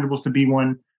the intangibles to be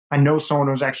one. I know someone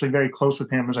who was actually very close with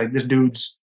him was like, this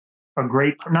dude's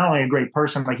not only a great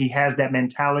person, like he has that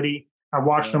mentality. I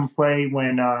watched him play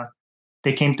when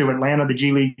they came through Atlanta, the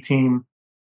G League team.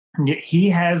 He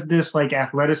has this like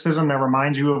athleticism that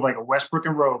reminds you of like a Westbrook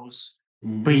and Rose,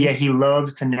 but yet he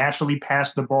loves to naturally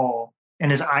pass the ball.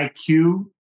 And his IQ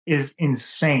is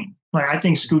insane. Like I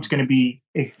think Scoot's going to be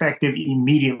effective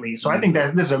immediately. So I think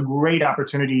Immediately. that this is a great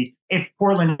opportunity if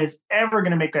Portland is ever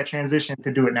going to make that transition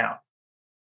to do it now.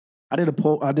 I did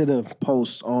a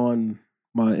post on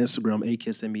my Instagram,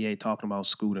 AKISS NBA, talking about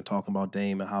Scoot and talking about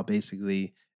Dame and how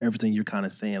basically everything you're kind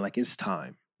of saying, like it's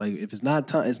time. Like if it's not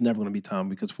time, it's never going to be time.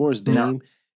 Because for us, No. Dame,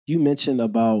 you mentioned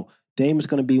about Dame is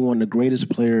going to be one of the greatest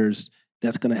players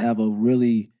that's going to have a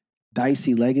really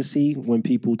dicey legacy when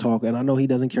people talk. And I know he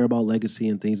doesn't care about legacy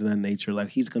and things of that nature. Like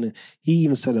he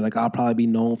even said it, like I'll probably be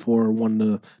known for one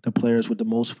of the players with the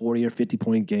most 40 or 50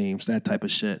 point games, that type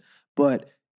of shit. But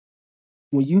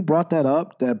when you brought that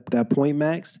up, that point,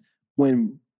 Max,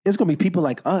 when it's gonna be people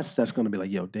like us that's gonna be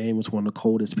like, yo, Dame was one of the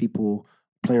coldest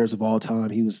players of all time.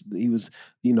 He was,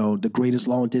 the greatest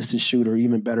long distance shooter,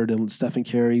 even better than Stephen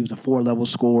Curry. He was a 4 level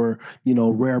scorer,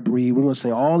 rare breed. We're gonna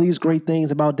say all these great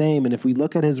things about Dame. And if we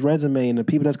look at his resume and the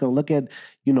people that's gonna look at,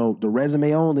 the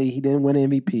resume only, he didn't win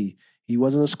MVP. He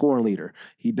wasn't a scoring leader.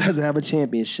 He doesn't have a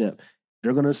championship.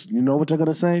 They're gonna, you know what they're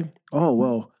gonna say? Oh,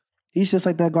 well, he's just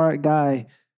like that guy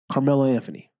Carmelo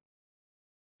Anthony.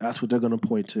 That's what they're going to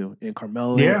point to. And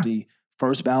Carmelo Yeah. Anthony,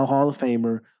 first ballot Hall of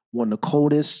Famer, one of the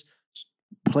coldest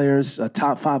players, a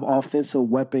top 5 offensive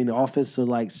weapon, offensive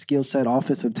like skill set,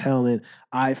 offensive talent.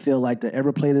 I feel like to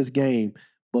ever play this game.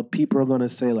 But people are going to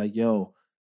say like, yo,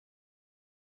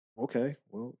 okay,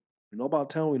 well, we know about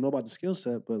talent, we know about the skill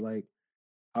set, but like,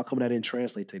 how come that didn't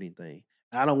translate to anything?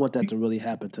 And I don't want that to really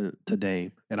happen to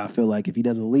Dame. And I feel like if he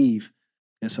doesn't leave,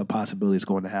 it's a possibility it's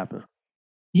going to happen.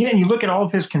 Yeah, and you look at all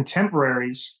of his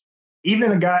contemporaries,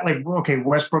 even a guy like, okay,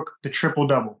 Westbrook, the triple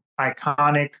double,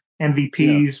 iconic Yeah.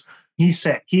 MVPs. He's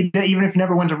set. Even if he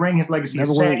never wins a ring, his legacy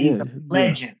Never is went, set. He's yeah, a yeah,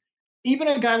 legend. Even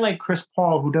a guy like Chris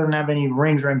Paul, who doesn't have any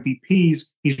rings or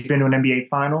MVPs, he's been to an NBA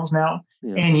Finals now,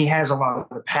 yeah, and he has a lot of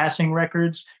the passing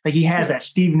records. Like he has yeah. that.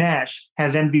 Steve Nash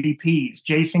has MVPs.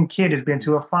 Jason Kidd has been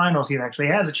to a Finals. He actually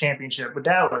has a championship with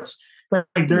Dallas. But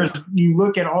like, Yeah. you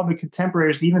look at all the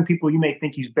contemporaries, even people you may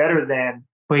think he's better than,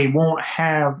 but he won't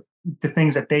have the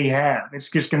things that they have. It's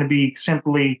just going to be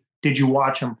simply, did you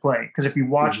watch him play? Because if you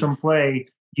watched Mhm. him play,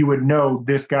 you would know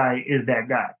this guy is that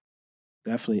guy.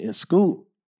 Definitely. And Scoot,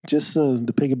 just to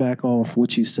piggyback off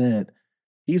what you said,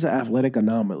 he's an athletic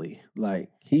anomaly. Like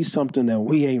he's something that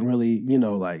we ain't really,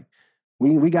 like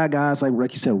we got guys like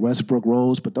you said, Westbrook,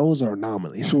 Rose, but those are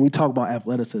anomalies. When we talk about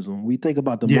athleticism, we think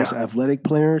about the most Yeah, athletic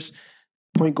players,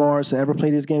 point guards to ever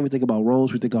play this game. We think about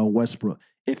Rose, we think about Westbrook.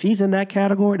 If he's in that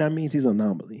category, that means he's an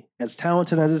anomaly. As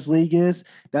talented as this league is,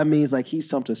 that means like he's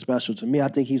something special. To me, I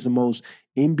think he's the most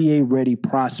NBA ready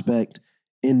prospect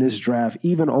in this draft,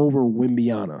 even over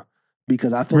Wimbiana.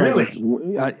 Because I feel like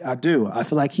really. I do. I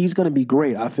feel like he's going to be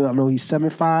great. I know he's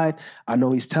 7'5". I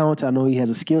know he's talented. I know he has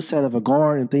a skill set of a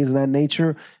guard and things of that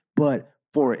nature. But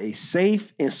for a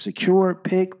safe and secure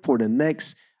pick for the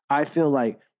next, I feel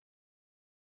like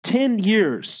 10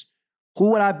 years,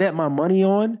 who would I bet my money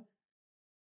on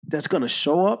that's going to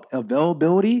show up,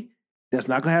 availability, that's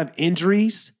not going to have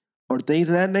injuries or things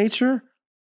of that nature?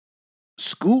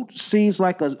 Scoot seems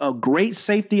like a great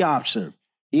safety option,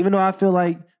 even though I feel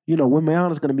like, Wimbeana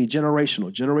is going to be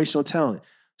generational talent.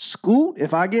 Scoot,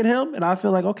 if I get him and I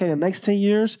feel like, okay, the next 10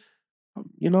 years,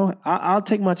 I'll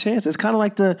take my chance. It's kind of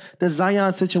like the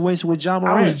Zion situation with John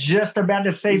I was Morant. just about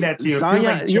to say that to you. It feels like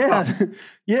Zion, Ja. yeah,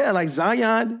 yeah, like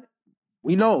Zion,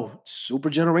 we know super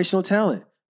generational talent.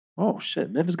 Oh shit,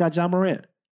 Memphis got John Morant.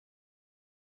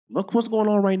 Look what's going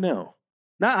on right now.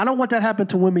 Now I don't want that to happen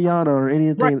to Wimbiana or Right,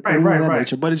 anything, right, anything of right, that right.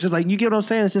 nature. But it's just like you get what I'm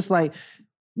saying. It's just like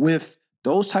with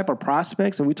those type of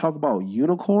prospects, and we talk about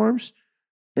unicorns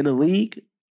in the league,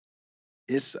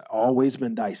 it's always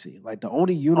been dicey. Like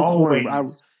Always.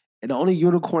 the only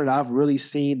unicorn that I've really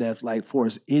seen that like for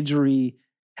his injury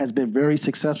has been very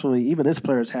successful. Even this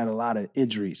player has had a lot of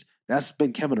injuries. That's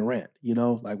been Kevin Durant.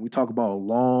 Like we talk about a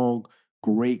long,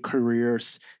 great career,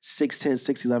 6'10",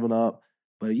 6'11" up.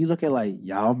 But you look at like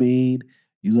Yao Ming,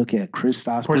 you look at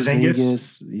Kristaps Porzingis.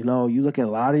 Porzingis, you look at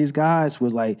a lot of these guys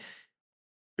with like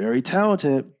very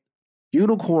talented,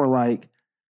 unicorn like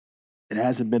it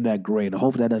hasn't been that great. I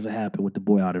hope that doesn't happen with the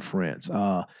boy out in France.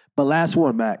 But last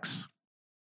one, Max.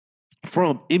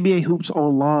 From NBA Hoops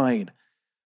Online,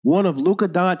 one of Luka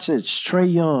Doncic,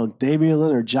 Trae Young, Damian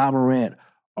Lillard, Ja Morant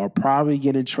are probably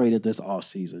getting traded this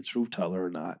offseason. Truth teller or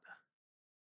not.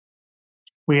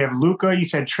 We have Luca. You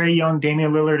said Trae Young,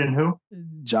 Damian Lillard, and who?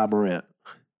 Ja Morant.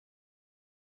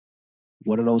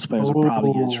 One of those players are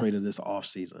probably getting Oh, traded this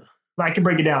offseason. I can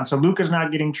break it down. So Luca's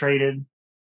not getting traded.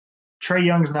 Trae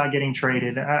Young's not getting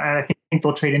traded. I think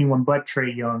they'll trade anyone but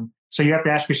Trae Young. So you have to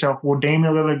ask yourself, will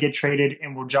Damian Lillard get traded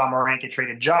and will Ja Morant get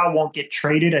traded? Ja won't get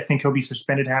traded. I think he'll be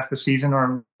suspended half the season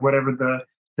or whatever the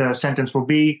the sentence will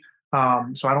be.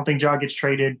 So I don't think Ja gets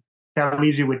traded. That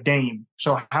leaves you with Dame.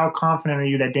 So how confident are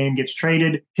you that Dame gets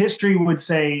traded? History would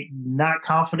say not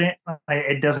confident.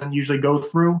 It doesn't usually go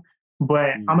through, but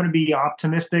I'm going to be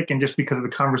optimistic. And just because of the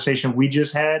conversation we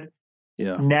just had,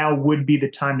 Yeah. now would be the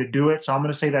time to do it. So I'm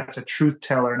going to say that's a truth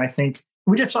teller. And I think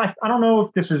I don't know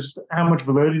if this is how much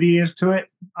validity is to it.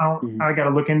 I got to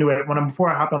look into it. Before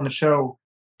I hopped on the show,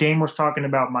 Dame was talking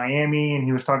about Miami and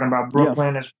he was talking about Yeah.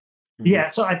 Brooklyn as yeah,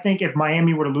 so I think if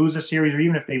Miami were to lose a series, or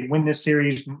even if they win this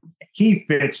series, he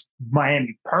fits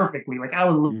Miami perfectly. Like I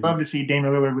would love to see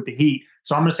Damian Lillard with the Heat.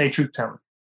 So I'm going to say truth teller.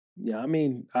 Yeah, I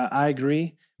mean, I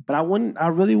agree, but I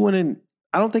really wouldn't.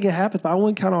 I don't think it happens, but I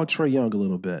wouldn't count on Trae Young a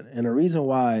little bit. And the reason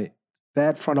why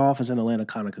that front office in Atlanta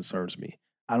kind of concerns me.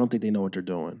 I don't think they know what they're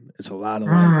doing. It's a lot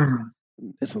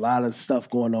of stuff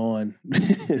going on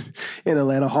in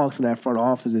Atlanta Hawks in that front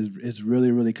office is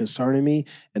really, really concerning me.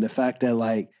 And the fact that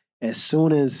like as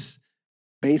soon as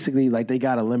basically like they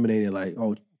got eliminated, like,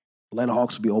 oh, Atlanta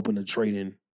Hawks will be open to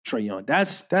trading Trae Young.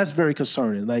 That's very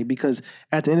concerning. Like, because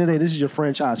at the end of the day, this is your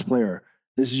franchise player.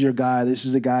 This is your guy. This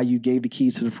is the guy you gave the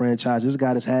keys to the franchise. This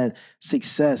guy that's had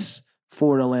success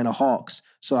for the Atlanta Hawks.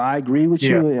 So I agree with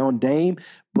you on Dame,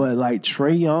 but like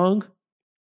Trae Young,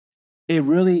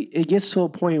 it gets to a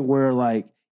point where like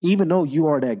even though you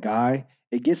are that guy,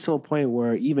 it gets to a point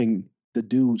where even the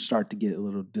dudes start to get a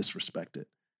little disrespected.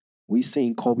 We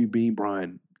seen Kobe Bean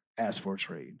Bryant ask for a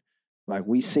trade. Like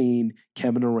we seen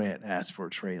Kevin Durant ask for a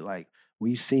trade. Like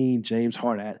we seen James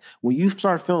Harden ask. When you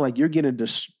start feeling like you're getting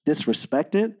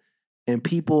disrespected and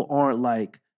people aren't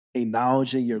like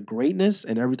acknowledging your greatness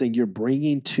and everything you're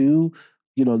bringing to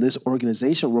this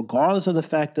organization, regardless of the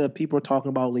fact that people are talking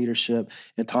about leadership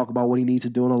and talk about what he needs to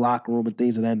do in the locker room and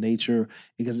things of that nature,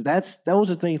 because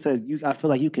those are things that I feel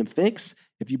like you can fix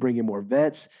if you bring in more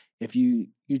vets, if you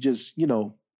just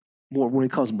more when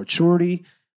it comes to maturity.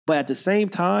 But at the same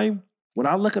time, when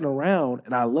I'm looking around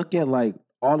and I look at like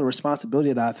all the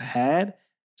responsibility that I've had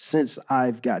since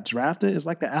I've got drafted, it's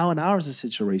like the Allen Iverson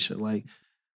situation. Like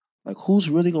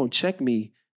who's really gonna check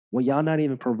me when y'all not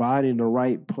even providing the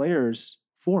right players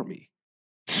for me?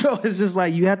 So it's just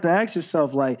like you have to ask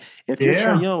yourself, like, if you're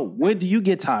Trae Young, when do you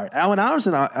get tired? Allen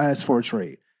Iverson asked for a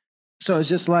trade. So it's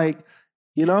just like,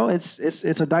 it's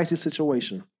a dicey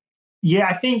situation. Yeah,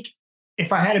 I think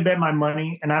if I had to bet my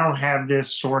money, and I don't have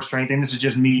this source or anything, this is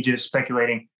just me just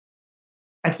speculating.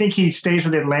 I think he stays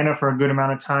with Atlanta for a good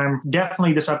amount of time,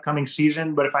 definitely this upcoming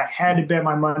season. But if I had to bet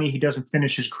my money, he doesn't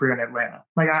finish his career in Atlanta.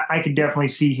 Like I could definitely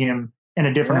see him in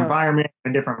a different environment,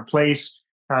 a different place.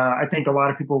 I think a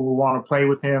lot of people will want to play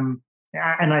with him.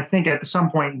 And I think at some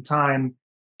point in time,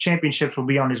 championships will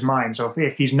be on his mind. So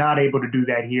if he's not able to do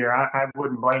that here, I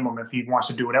wouldn't blame him if he wants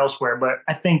to do it elsewhere. But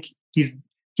I think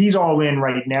he's all in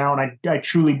right now. And I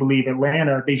truly believe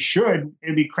Atlanta, they should.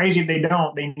 It'd be crazy if they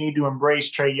don't. They need to embrace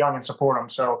Trae Young and support him.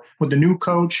 So with the new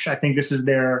coach, I think this is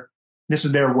their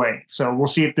way. So we'll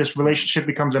see if this relationship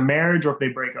becomes a marriage or if they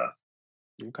break up.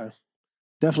 Okay.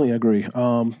 Definitely agree.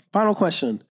 Final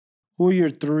question. Who are your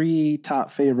 3 top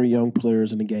favorite young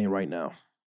players in the game right now?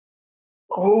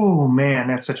 Oh man,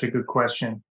 that's such a good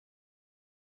question.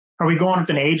 Are we going with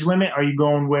an age limit? Are you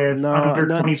going with under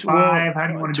 25? How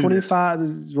do you want to do this? 25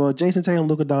 is, Jason Tatum,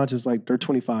 Luka Doncic is like, they're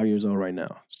 25 years old right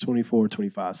now. It's 24,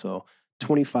 25. So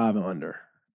 25 and under.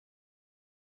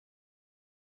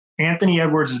 Anthony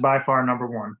Edwards is by far number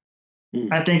 1.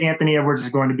 I think Anthony Edwards is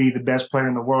going to be the best player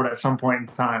in the world at some point in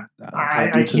time. I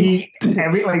do too.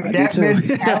 That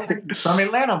man from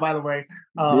Atlanta, by the way.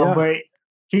 But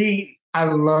I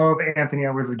love Anthony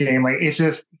Edwards' game. Like it's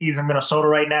just he's in Minnesota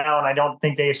right now, and I don't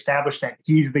think they established that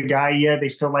he's the guy yet. They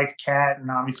still like Cat,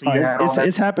 and obviously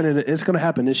it's happening. It's going to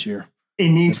happen this year. It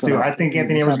needs to. I think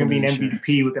Anthony Edwards is going to be an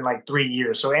MVP within like 3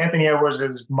 years. So Anthony Edwards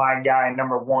is my guy,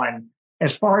 number 1.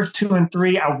 As far as 2 and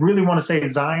 3, I really want to say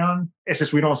Zion. It's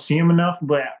just we don't see him enough,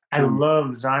 but I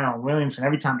love Zion Williamson.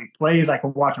 Every time he plays, I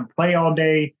can watch him play all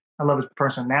day. I love his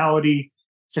personality.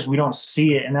 It's just we don't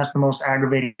see it, and that's the most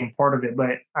aggravating part of it.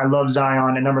 But I love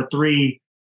Zion. And number 3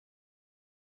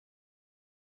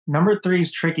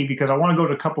 is tricky because I want to go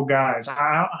to a couple guys.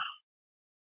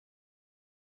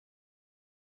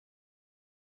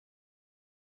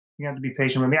 You have to be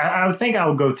patient with me. I would think I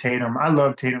would go Tatum. I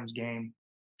love Tatum's game.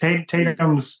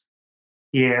 Tatum's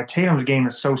game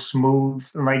is so smooth.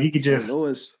 Like you could just,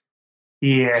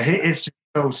 it's just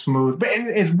so smooth. But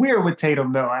it's weird with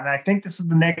Tatum though, and I think this is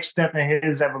the next step in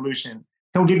his evolution.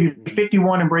 He'll give you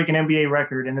 51 and break an NBA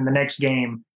record, and then the next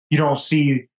game you don't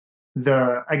see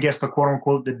the quote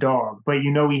unquote the dog, but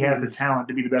he has the talent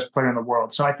to be the best player in the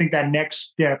world. So I think that next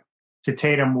step to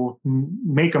Tatum will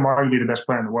make him arguably the best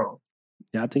player in the world.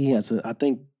 Yeah, I think he has. I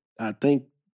think I think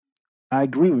I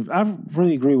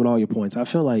really agree with all your points. I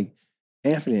feel like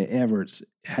Anthony Edwards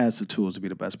has the tools to be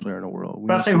the best player in the world. We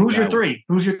But I don't say, see a who's guy your with. three?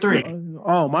 Who's your three?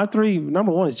 Oh, my three.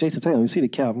 Number one is Jason Tatum. You see the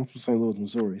cap. I'm from St. Louis,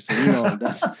 Missouri. So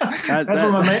that's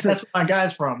That's where my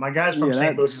guy's from. My guy's from yeah,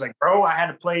 St. Louis. He's like, bro, I had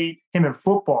to play him in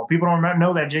football. People don't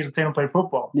know that Jason Tatum played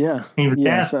football. yeah, He was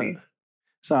yeah. nasty.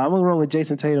 So I'm gonna roll with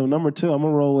Jason Tatum. Number two, I'm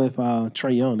gonna roll with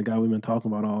Trae Young, the guy we've been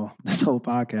talking about all this whole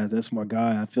podcast. That's my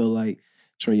guy. I feel like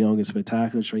Trae Young is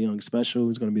spectacular. Trae Young is special.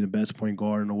 He's gonna be the best point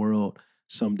guard in the world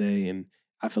someday, and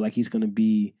I feel like he's gonna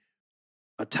be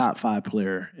a top 5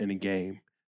 player in the game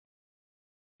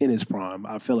in his prime.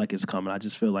 I feel like it's coming. I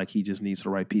just feel like he just needs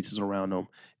the right pieces around him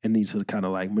and needs to kind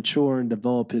of like mature and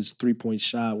develop his 3-point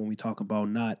shot when we talk about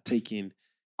not taking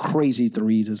crazy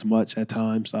threes as much at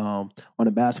times on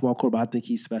the basketball court, but I think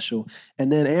he's special.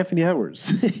 And then Anthony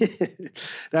Edwards.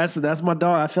 that's my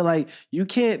dog. I feel like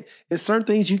it's certain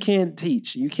things you can't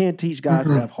teach. You can't teach guys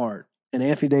to have heart. And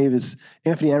Anthony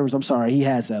Edwards, I'm sorry, he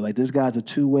has that. Like this guy's a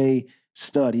two-way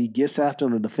stud. He gets after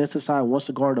on the defensive side, wants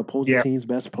to guard the opposing team's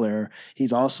best player.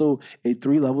 He's also a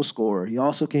 3-level scorer. He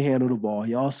also can handle the ball.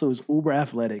 He also is uber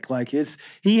athletic. Like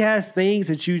he has things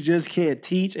that you just can't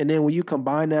teach. And then when you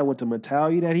combine that with the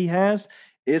mentality that he has,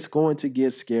 it's going to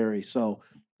get scary. So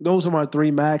those are my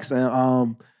 3, Max.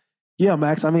 And yeah,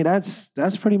 Max, I mean,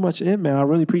 that's pretty much it, man. I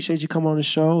really appreciate you coming on the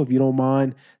show. If you don't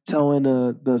mind telling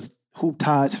the Hoop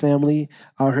Ties family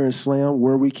out here in Slam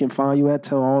where we can find you at,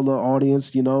 tell all the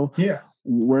audience,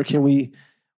 where can we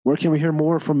hear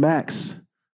more from Max?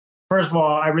 First of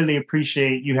all, I really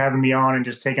appreciate you having me on and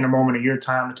just taking a moment of your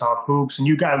time to talk hoops. And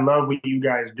you guys love what you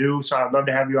guys do. So I'd love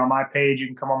to have you on my page. You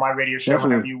can come on my radio show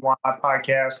whenever you want, my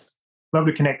podcast. Love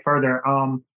to connect further.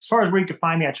 As far as where you can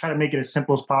find me, I try to make it as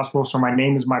simple as possible. So my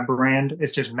name is my brand.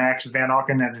 It's just Max Van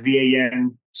Auken. That's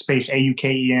VAN space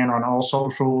AUKEN on all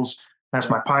socials. That's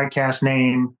my podcast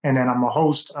name. And then I'm a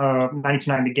host of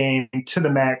 929 The Game to the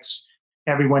Max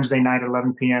every Wednesday night at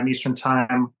 11 p.m. Eastern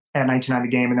Time at 929 The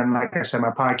Game. And then, like I said, my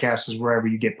podcast is wherever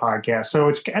you get podcasts. So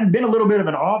it's been a little bit of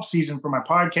an off season for my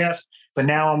podcast, but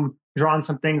now I'm drawing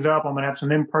some things up. I'm going to have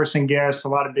some in-person guests, a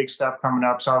lot of big stuff coming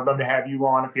up. So I'd love to have you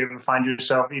on if you ever find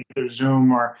yourself either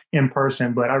Zoom or in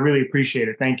person, but I really appreciate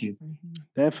it. Thank you.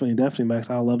 Definitely, Max.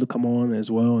 I'd love to come on as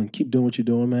well and keep doing what you're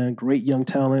doing, man. Great young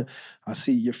talent. I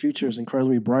see your future is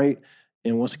incredibly bright.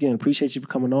 And once again, appreciate you for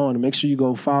coming on. And make sure you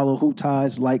go follow Hoop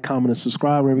Ties, like, comment, and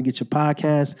subscribe wherever you get your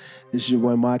podcast. This is your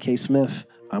boy, Mike K. Smith.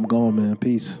 I'm going, man.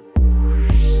 Peace.